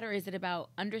about that, or is it about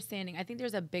understanding? I think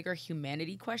there's a bigger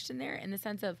humanity question there in the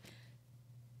sense of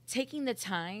taking the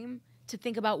time to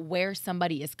think about where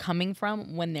somebody is coming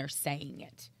from when they're saying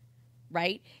it.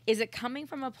 Right? Is it coming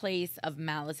from a place of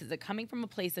malice? Is it coming from a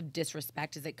place of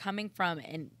disrespect? Is it coming from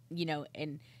that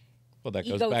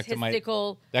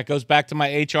goes back to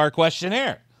my HR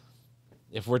questionnaire.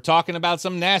 If we're talking about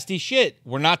some nasty shit,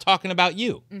 we're not talking about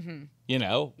you.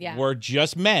 We're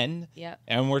just men,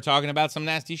 and we're talking about some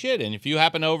nasty shit. And if you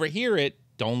happen to overhear it,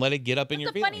 don't let it get up in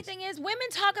your feelings. The funny thing is, women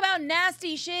talk about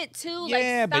nasty shit too.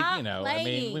 Yeah, like, but you know, playing. I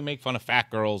mean, we make fun of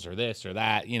fat girls or this or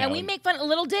that, you know. And we make fun of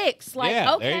little dicks. Like,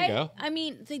 yeah, okay. there you go. I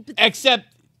mean, except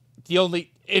the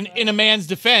only in a man's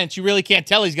defense, you really can't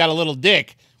tell he's got a little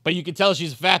dick, but you can tell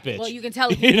she's a fat bitch. Well, you can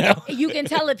tell. You can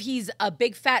tell if he's a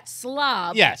big fat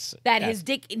slob. Yes, that his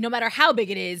dick, no matter how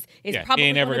big it is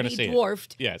probably never going to be see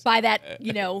dwarfed. Yes. By that,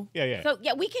 you know. Yeah. So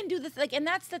yeah, we can do this. Like, and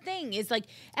that's the thing is like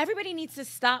everybody needs to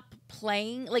stop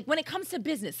playing. Like when it comes to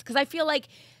business, because I feel like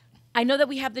I know that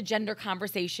we have the gender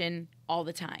conversation all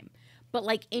the time, but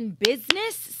like in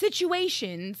business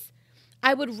situations,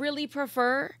 I would really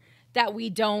prefer that we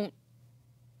don't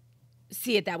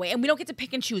see it that way. And we don't get to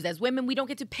pick and choose. As women, we don't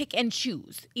get to pick and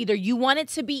choose. Either you want it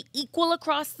to be equal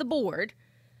across the board,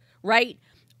 right?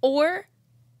 Or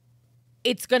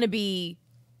it's going to be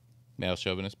male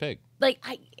chauvinist pig. Like,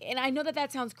 I know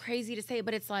that sounds crazy to say,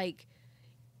 but it's like,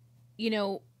 you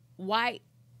know, why?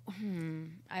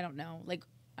 I don't know. Like,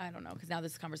 I don't know. Because now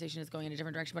this conversation is going in a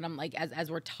different direction. But I'm like, as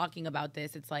we're talking about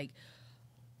this, it's like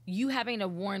you having to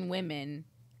warn women,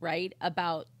 right,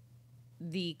 about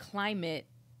the climate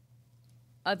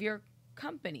of your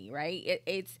company, right?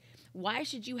 It's why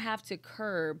should you have to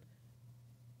curb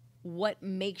what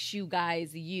makes you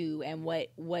guys you and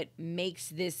what makes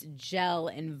this gel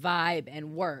and vibe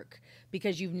and work,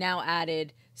 because you've now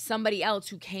added somebody else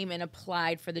who came and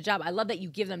applied for the job. I love that you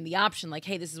give them the option, like,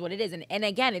 hey, this is what it is. And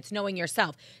again, it's knowing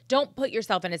yourself. Don't put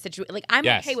yourself in a situation like I'm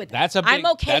okay with that. I'm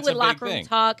okay with locker room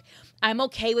talk. I'm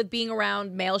okay with being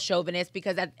around male chauvinists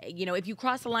because you know, if you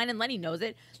cross the line and Lenny knows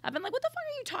it, I've been like, what the fuck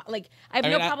are you talking? Like, I have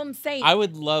no problem saying. I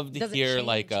would love to hear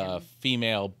like a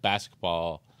female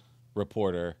basketball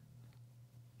reporter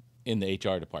in the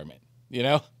HR department. You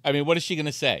know, I mean, what is she going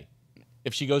to say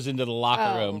if she goes into the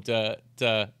locker room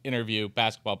to interview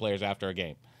basketball players after a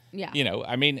game? Yeah, you know,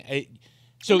 I mean,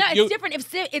 so no, it's different.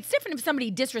 It's different if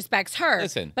somebody disrespects her.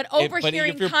 Listen, but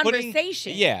overhearing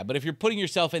conversation. But if you're putting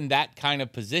yourself in that kind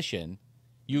of position,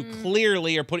 you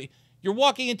clearly are putting. You're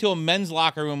walking into a men's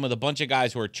locker room with a bunch of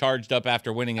guys who are charged up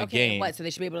after winning a game. What? So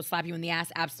they should be able to slap you in the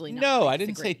ass? Absolutely not. No, I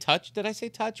didn't say touch. Did I say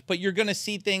touch? But you're going to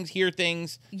see things, hear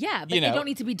things. Yeah, but they don't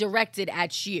need to be directed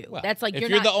at you. Well, that's like if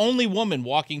you're the only woman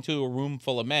walking to a room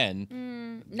full of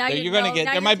men, now you're going to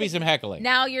get. There might be some heckling.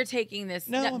 Now you're taking this.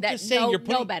 No, I'm just saying you're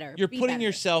putting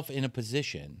yourself in a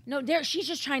position. No, she's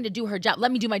just trying to do her job.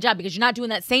 Let me do my job because you're not doing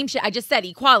that same shit. I just said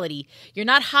equality. You're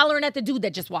not hollering at the dude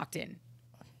that just walked in.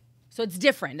 So it's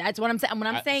different. That's what I'm saying. When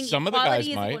I'm saying some of the guys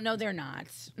might. No, they're not.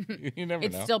 You never know.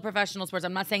 It's still professional sports.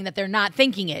 I'm not saying that they're not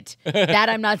thinking it. That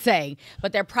I'm not saying.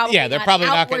 But they're probably probably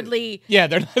outwardly.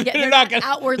 They're not going to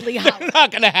outwardly howl. They're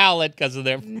not going to howl it because of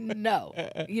their. No,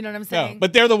 you know what I'm saying. No,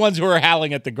 but they're the ones who are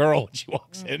howling at the girl when she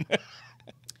walks in.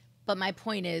 But my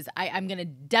point is, I'm going to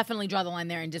definitely draw the line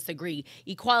there and disagree.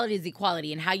 Equality is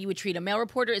equality, and how you would treat a male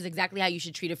reporter is exactly how you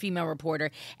should treat a female reporter.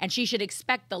 And she should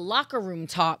expect the locker room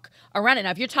talk around it.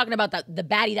 Now, if you're talking about the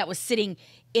baddie that was sitting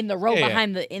in the row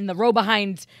behind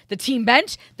the team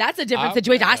bench, that's a different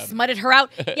situation. I smutted her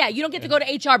out. Yeah, you don't get to go to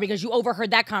HR because you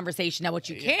overheard that conversation. Now, what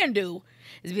you can do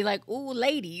is be like, ooh,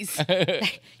 ladies,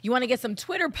 you want to get some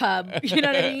Twitter pub? You know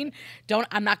what I mean?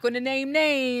 I'm not going to name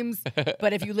names,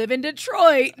 but if you live in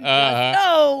Detroit, just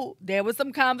know there was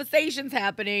some conversations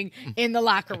happening in the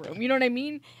locker room. You know what I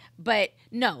mean? But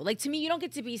no, like to me, you don't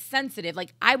get to be sensitive.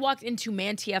 Like I walked into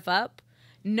ManTFUp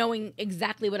knowing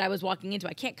exactly what I was walking into.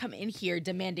 I can't come in here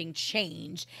demanding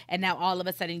change and now all of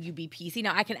a sudden you be PC.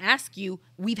 Now I can ask you,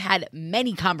 we've had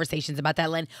many conversations about that,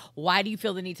 Len. Why do you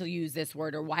feel the need to use this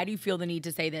word, or why do you feel the need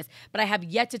to say this? But I have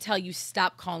yet to tell you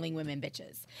stop calling women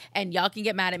bitches. And y'all can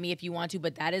get mad at me if you want to,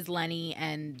 but that is Lenny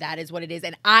and that is what it is.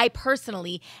 And I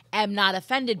personally am not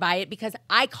offended by it because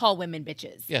I call women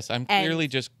bitches. Yes, I'm clearly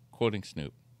just quoting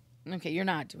Snoop. Okay, you're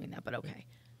not doing that, but okay.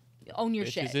 Own your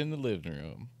shit. She's in the living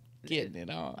room. Getting it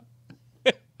on.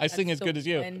 I sing as good as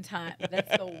you.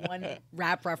 That's the one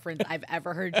rap reference I've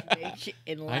ever heard you make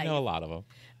in life. I know a lot of them.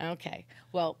 Okay.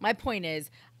 Well, my point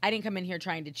is, I didn't come in here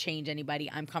trying to change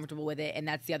anybody. I'm comfortable with it, and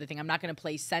that's the other thing. I'm not going to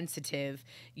play sensitive,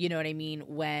 you know what I mean,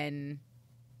 when,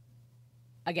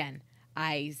 again,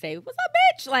 I say, what's up,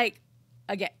 bitch? Like,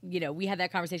 again, you know, we had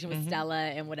that conversation with Stella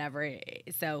and whatever.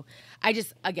 So I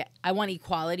want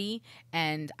equality,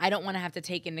 and I don't want to have to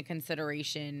take into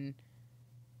consideration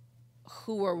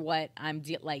who or what I'm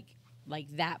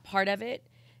like that part of it,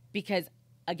 because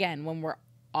again, when we're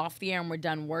off the air and we're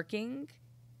done working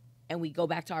and we go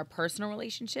back to our personal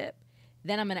relationship,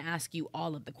 then I'm going to ask you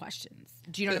all of the questions.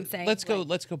 Do you know what I'm saying?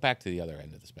 Let's go back to the other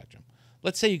end of the spectrum.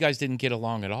 Let's say you guys didn't get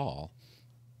along at all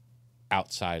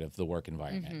outside of the work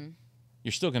environment.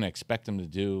 You're still going to expect them to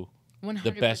do 100%.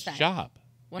 the best job.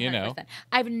 100%. You know?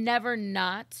 I've never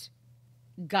not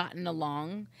gotten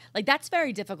along. Like, that's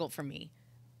very difficult for me,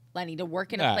 Lenny, to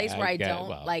work in a place where if I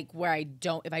don't like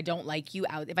you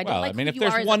out, if I don't like who if you are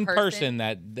there's as one a person,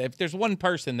 if there's one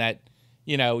person that,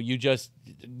 you know, you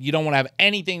don't want to have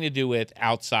anything to do with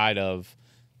outside of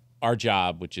our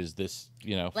job, which is this,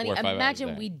 you know, Lenny, 4 or 5 hours imagine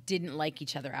a day. we didn't like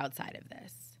each other outside of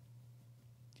this.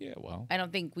 Yeah, well. I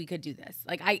don't think we could do this.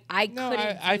 Like,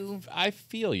 I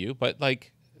feel you, but,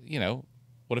 like, you know,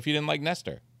 what if you didn't like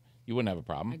Nestor? You wouldn't have a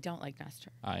problem. I don't like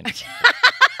Nestor. I know.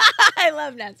 I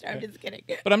love Nestor. I'm just kidding.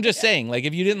 But I'm just saying, like,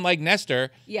 if you didn't like Nestor,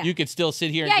 Yeah. you could still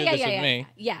sit here and do this with me.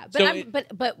 Yeah, So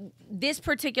but this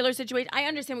particular situation, I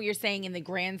understand what you're saying in the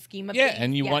grand scheme of yeah, things.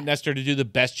 and you want Nestor to do the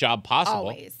best job possible.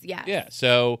 Always, yes. Yeah,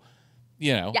 so,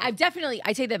 you know. Yeah,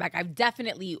 I take that back. I've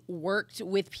definitely worked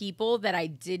with people that I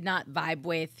did not vibe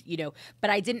with, you know,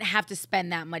 but I didn't have to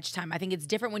spend that much time. I think it's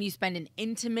different when you spend an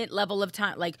intimate level of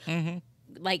time. Like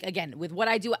again, with what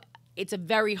I do, it's a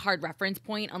very hard reference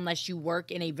point unless you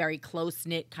work in a very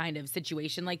close-knit kind of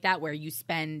situation like that where you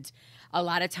spend a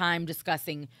lot of time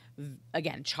discussing,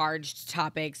 again, charged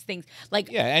topics, things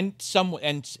like... Yeah, and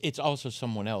it's also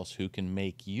someone else who can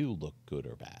make you look good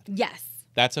or bad. Yes.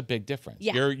 That's a big difference.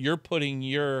 Yeah. You're putting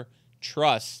your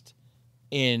trust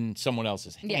in someone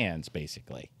else's hands,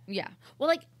 basically. Yeah. Well,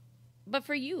 like, but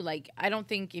for you, like, I don't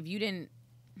think if you didn't...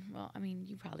 Well, I mean,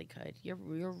 you probably could. You're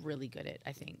really good at,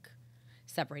 I think...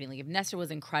 separating. Like, if Nestor was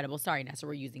incredible, sorry, Nestor,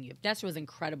 we're using you. If Nestor was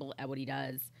incredible at what he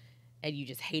does and you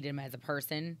just hate him as a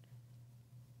person,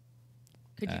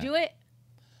 could you do it?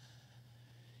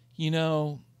 You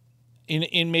know,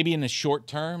 in maybe in the short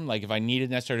term, like if I needed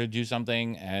Nestor to do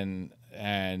something and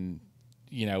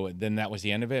you know, then that was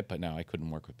the end of it. But no, I couldn't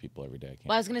work with people every day.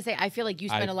 Well, I was going to say, I feel like you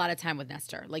spend a lot of time with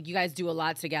Nestor. Like, you guys do a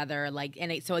lot together. Like,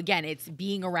 and so again, it's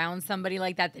being around somebody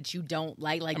like that you don't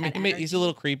like. Like, I mean, he's a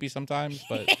little creepy sometimes,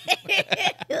 but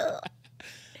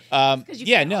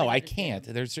yeah, no, I can't.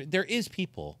 There is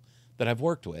people that I've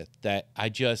worked with that I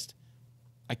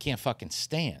can't fucking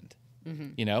stand.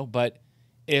 You know, but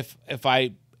if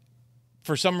I,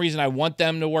 for some reason, I want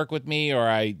them to work with me, or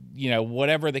I, you know,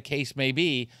 whatever the case may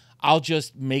be, I'll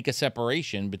just make a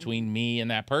separation between me and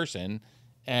that person,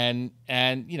 and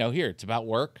you know, here it's about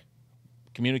work.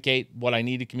 Communicate what I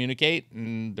need to communicate,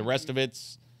 and the rest of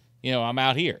it's, you know, I'm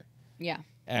out here. Yeah.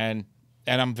 And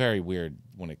I'm very weird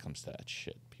when it comes to that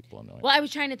shit. People annoy me. Well, I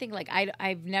was trying to think, like,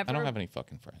 I've never... I don't have any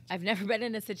fucking friends. I've never been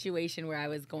in a situation where I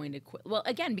was going to quit. Well,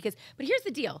 again, but here's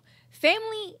the deal.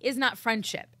 Family is not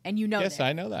friendship, and you know Yes, this,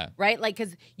 I know that. right? Like,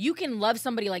 because you can love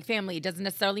somebody like family. It doesn't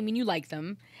necessarily mean you like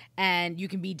them, and you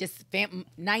can be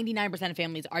 99% of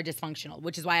families are dysfunctional,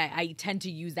 which is why I tend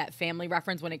to use that family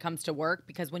reference when it comes to work,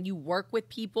 because when you work with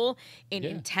people in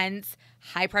intense,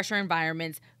 high-pressure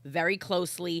environments very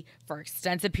closely for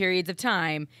extensive periods of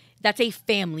time, that's a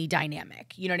family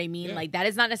dynamic. You know what I mean? Yeah. Like, that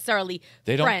is not necessarily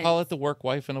They friends. don't call it the work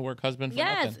wife and the work husband for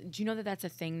nothing. Do you know that that's a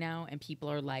thing now, and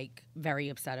people are, like, very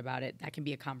upset about it? That can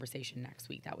be a conversation next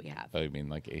week that we have. Oh, you mean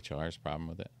like HR's problem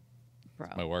with it? Bro,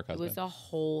 My work husband? It was a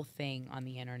whole thing on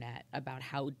the internet about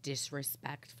how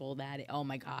disrespectful that is. Oh,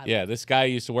 my God. Yeah, this guy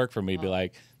used to work for me. Be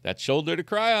like, that shoulder to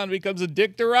cry on becomes a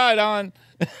dick to ride on.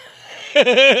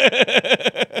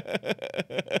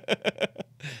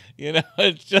 You know,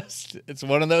 it's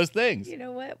one of those things. You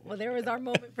know what? Well, there was our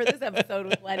moment for this episode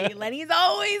with Lenny. Lenny's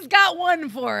always got one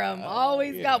for him.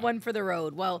 Always got one for the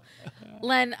road. Well,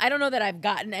 Len, I don't know that I've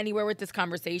gotten anywhere with this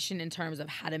conversation in terms of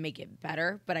how to make it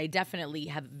better, but I definitely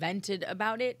have vented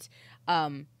about it.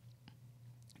 To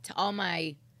all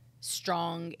my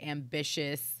strong,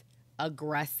 ambitious,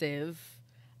 aggressive...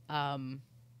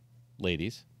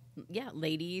 ladies. Yeah,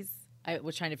 ladies. I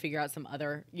was trying to figure out some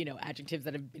other, you know, adjectives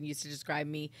that have been used to describe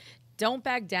me. Don't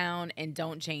back down and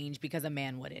don't change because a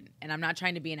man wouldn't. And I'm not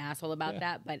trying to be an asshole about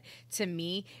that, but to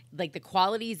me, like, the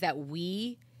qualities that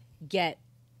we get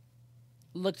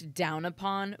looked down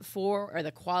upon for, or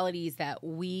the qualities that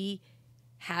we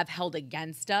have held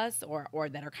against us, or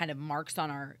that are kind of marks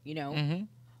on our, you know,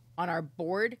 on our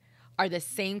board, are the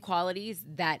same qualities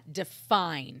that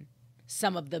define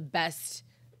some of the best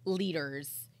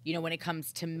leaders, you know, when it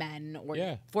comes to men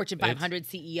or Fortune 500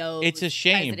 CEOs. It's a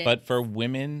shame, presidents. but for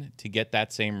women to get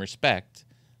that same respect,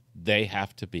 they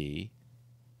have to be,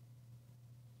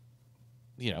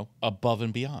 you know, above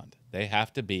and beyond. They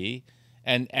have to be,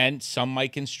 and some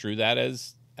might construe that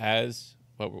as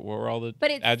what were all the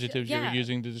adjectives you were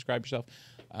using to describe yourself?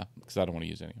 Because I don't want to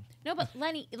use any of them. No, but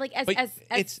Lenny, like,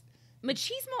 as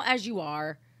machismo as you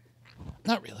are,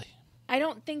 not really. I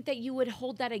don't think that you would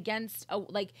hold that against,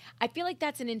 I feel like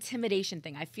that's an intimidation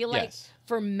thing. I feel like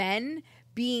for men,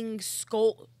 being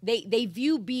they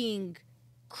view being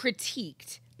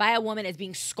critiqued by a woman as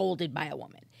being scolded by a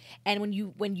woman. And when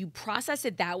you process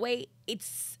it that way,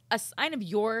 it's a sign of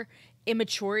your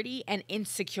immaturity and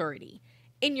insecurity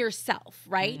in yourself,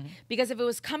 right? Mm-hmm. Because if it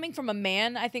was coming from a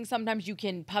man, I think sometimes you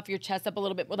can puff your chest up a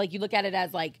little bit. Like you look at it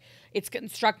as like it's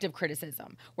constructive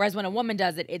criticism. Whereas when a woman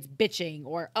does it, it's bitching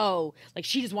or, oh, like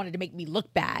she just wanted to make me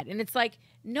look bad. And it's like,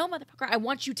 no, motherfucker, I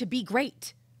want you to be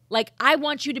great. Like, I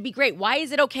want you to be great. Why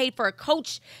is it okay for a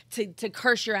coach to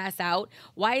curse your ass out?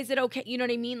 Why is it okay? You know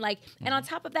what I mean? Like, and on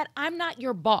top of that, I'm not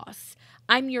your boss.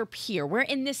 I'm your peer. We're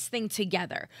in this thing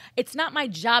together. It's not my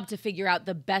job to figure out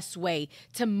the best way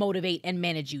to motivate and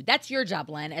manage you. That's your job,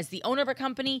 Len. As the owner of a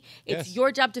company, it's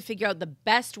your job to figure out the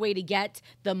best way to get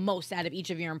the most out of each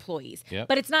of your employees. Yep.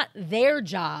 But it's not their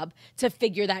job to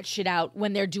figure that shit out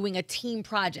when they're doing a team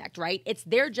project, right? It's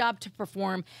their job to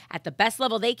perform at the best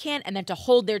level they can and then to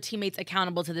hold their teammates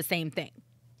accountable to the same thing,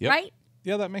 right?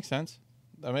 Yeah, that makes sense.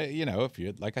 I mean, you know, if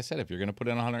you're, like I said, if you're going to put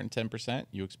in 110%,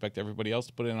 you expect everybody else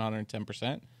to put in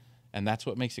 110%, and that's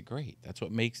what makes it great. That's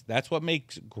what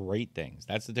makes great things.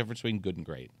 That's the difference between good and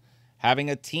great. Having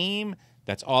a team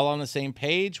that's all on the same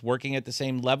page, working at the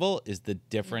same level, is the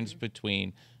difference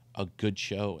between a good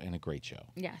show and a great show.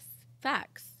 Yes,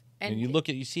 facts. And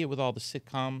you see it with all the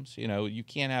sitcoms. You know, you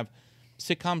can't have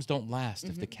sitcoms don't last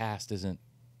if the cast isn't.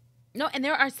 No, and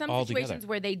there are some all situations together.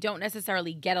 where they don't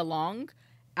necessarily get along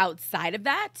outside of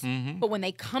that, but when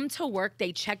they come to work,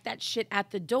 they check that shit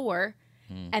at the door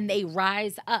and they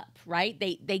rise up, right?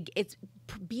 It's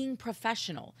being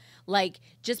professional. Like,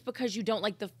 just because you don't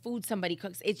like the food somebody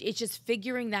cooks, it's just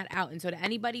figuring that out. And so to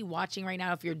anybody watching right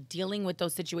now, if you're dealing with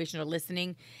those situations or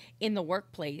listening in the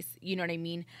workplace, you know what I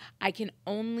mean? I can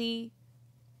only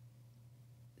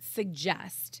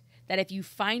suggest that if you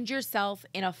find yourself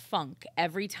in a funk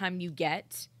every time you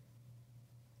get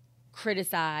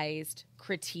criticized,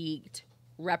 critiqued,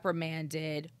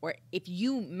 reprimanded, or if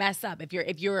you mess up, if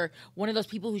you're one of those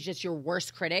people who's just your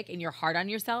worst critic and you're hard on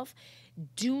yourself,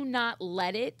 do not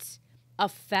let it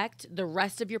affect the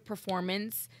rest of your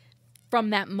performance from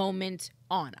that moment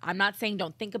on. I'm not saying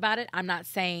don't think about it. I'm not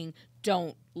saying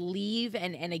don't leave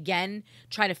and again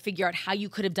try to figure out how you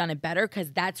could have done it better,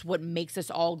 because that's what makes us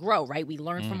all grow, right? We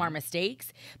learn from our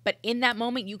mistakes, but in that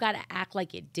moment you got to act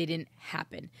like it didn't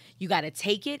happen. You got to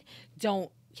take it.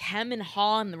 Don't hem and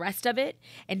haw on the rest of it,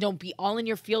 and don't be all in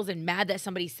your feels and mad that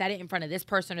somebody said it in front of this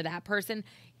person or that person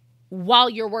while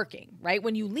you're working, right?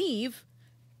 When you leave,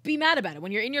 be mad about it.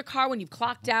 When you're in your car, when you've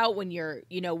clocked out, when you're,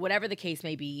 you know, whatever the case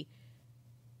may be,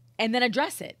 and then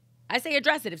address it. I say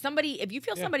address it. If you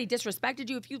feel somebody disrespected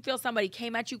you, if you feel somebody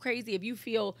came at you crazy, if you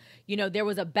feel, you know, there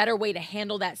was a better way to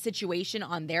handle that situation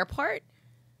on their part,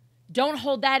 don't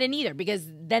hold that in either, because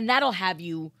then that'll have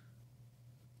you,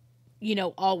 you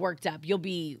know, all worked up. You'll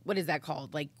be, what is that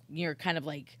called? Like, you're kind of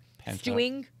like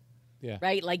stewing,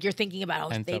 right? Like you're thinking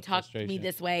about, oh, they talked to me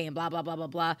this way and blah, blah, blah, blah,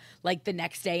 blah, like the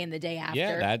next day and the day after.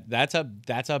 Yeah,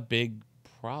 that's a big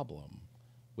problem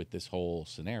with this whole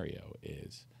scenario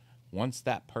is, once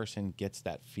that person gets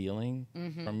that feeling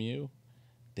from you,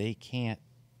 they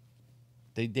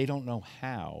don't know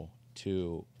how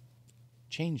to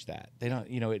change that. They don't,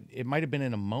 you know, it might have been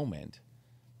in a moment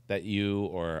that you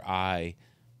or I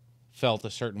felt a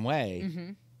certain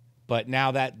way, but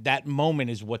now that moment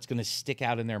is what's going to stick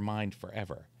out in their mind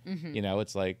forever. You know,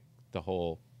 it's like the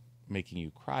whole making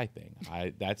you cry thing.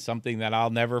 That's something that I'll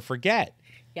never forget.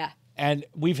 Yeah. And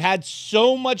we've had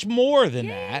so much more than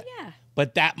that. Yeah.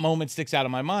 But that moment sticks out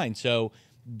of my mind. So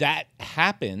that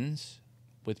happens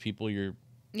with people you're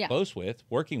close with,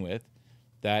 working with,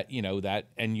 that, you know, that,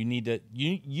 and you need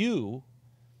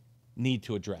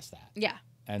to address that. Yeah.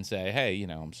 And say, hey, you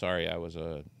know, I'm sorry I was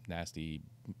a nasty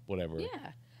whatever. Yeah.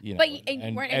 You know,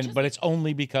 But but it's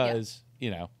only because,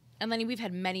 you know. And Lenny, we've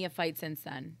had many a fight since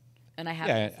then. And I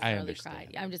haven't really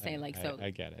cried. I'm just saying, like, so.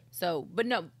 I get it. So,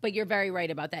 but you're very right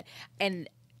about that. And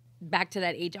back to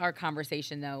that HR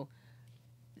conversation, though,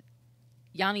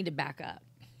 y'all need to back up.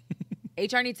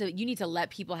 You need to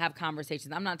let people have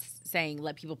conversations. I'm not saying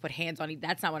let people put hands on you.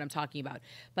 That's not what I'm talking about.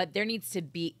 But there needs to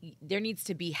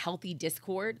be healthy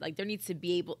discord. Like, there needs to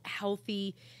be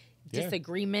healthy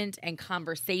disagreement and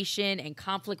conversation and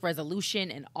conflict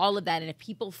resolution and all of that. And if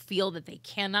people feel that they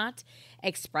cannot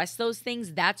express those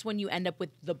things, that's when you end up with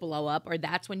the blow up, or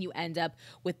that's when you end up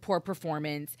with poor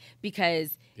performance.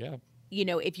 Because, you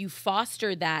know, if you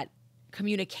foster that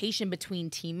communication between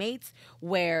teammates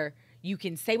where you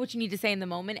can say what you need to say in the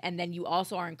moment, and then you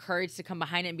also are encouraged to come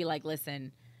behind it and be like,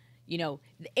 listen, you know,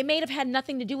 it may have had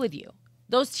nothing to do with you.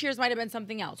 Those tears might have been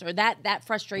something else, or that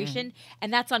frustration,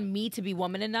 and that's on me to be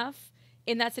woman enough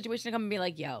in that situation to come and be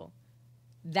like, yo,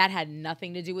 that had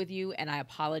nothing to do with you, and I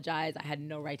apologize. I had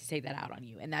no right to take that out on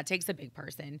you, and that takes a big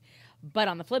person. But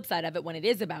on the flip side of it, when it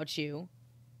is about you,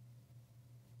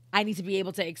 I need to be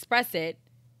able to express it,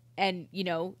 and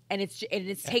and it's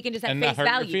taken just at face not hurt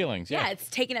value. Your feelings, yeah, it's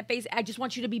taken at face. I just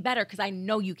want you to be better because I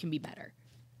know you can be better.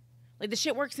 Like the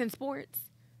shit works in sports.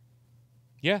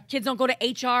 Yeah, kids don't go to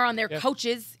HR on their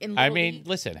coaches in Little League.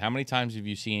 Listen, how many times have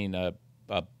you seen a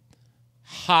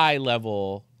high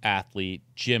level athlete,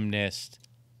 gymnast,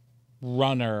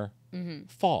 runner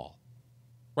fall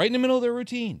right in the middle of their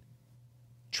routine,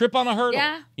 trip on a hurdle?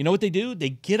 Yeah. You know what they do? They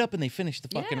get up and they finish the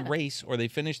fucking race, or they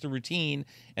finish the routine,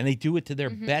 and they do it to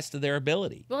their best of their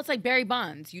ability. Well, it's like Barry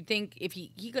Bonds. You'd think if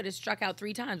he could have struck out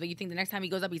 3 times, but you think the next time he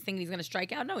goes up, he's thinking he's going to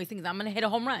strike out? No, he's thinking, I'm going to hit a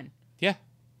home run. Yeah.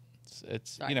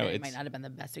 It's Sorry, it might not have been the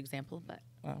best example, but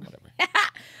whatever.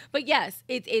 But yes,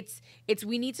 it's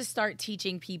we need to start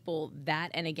teaching people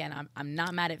that. And again, I'm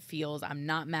not mad at feels. I'm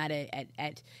not mad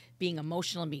at being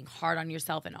emotional and being hard on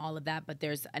yourself and all of that. But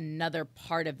there's another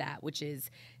part of that, which is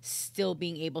still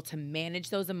being able to manage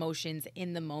those emotions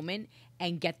in the moment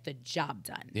and get the job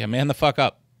done. Yeah, man the fuck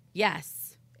up.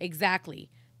 Yes, exactly.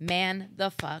 Man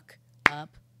the fuck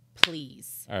up,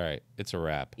 please. All right, it's a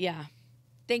wrap. Yeah.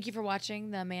 Thank you for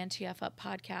watching the ManTFUp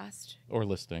Podcast. Or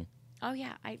listening. Oh,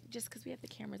 yeah. Just because we have the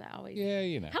cameras, I always... Yeah,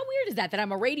 How weird is that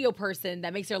I'm a radio person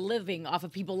that makes their living off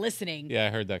of people listening? Yeah, I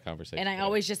heard that conversation. And I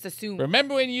always just assume...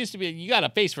 Remember when you used to be, you got a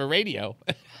face for radio?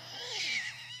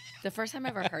 The first time I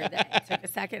ever heard that, it took a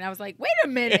second. I was like, wait a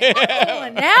minute. Hold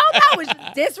on now? That was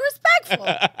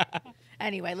disrespectful.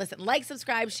 Anyway, listen, like,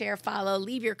 subscribe, share, follow,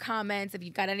 leave your comments. If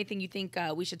you've got anything you think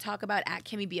we should talk about, at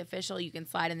KimmyB Official, you can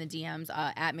slide in the DMs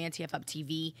at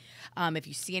ManTFupTV. If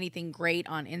you see anything great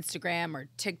on Instagram or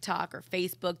TikTok or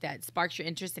Facebook that sparks your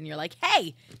interest and you're like,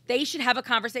 hey, they should have a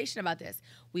conversation about this,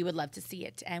 we would love to see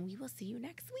it. And we will see you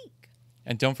next week.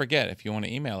 And don't forget, if you want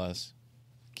to email us,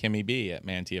 KimmyB at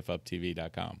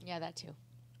ManTFupTV.com. Yeah, that too.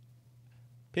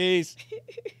 Peace.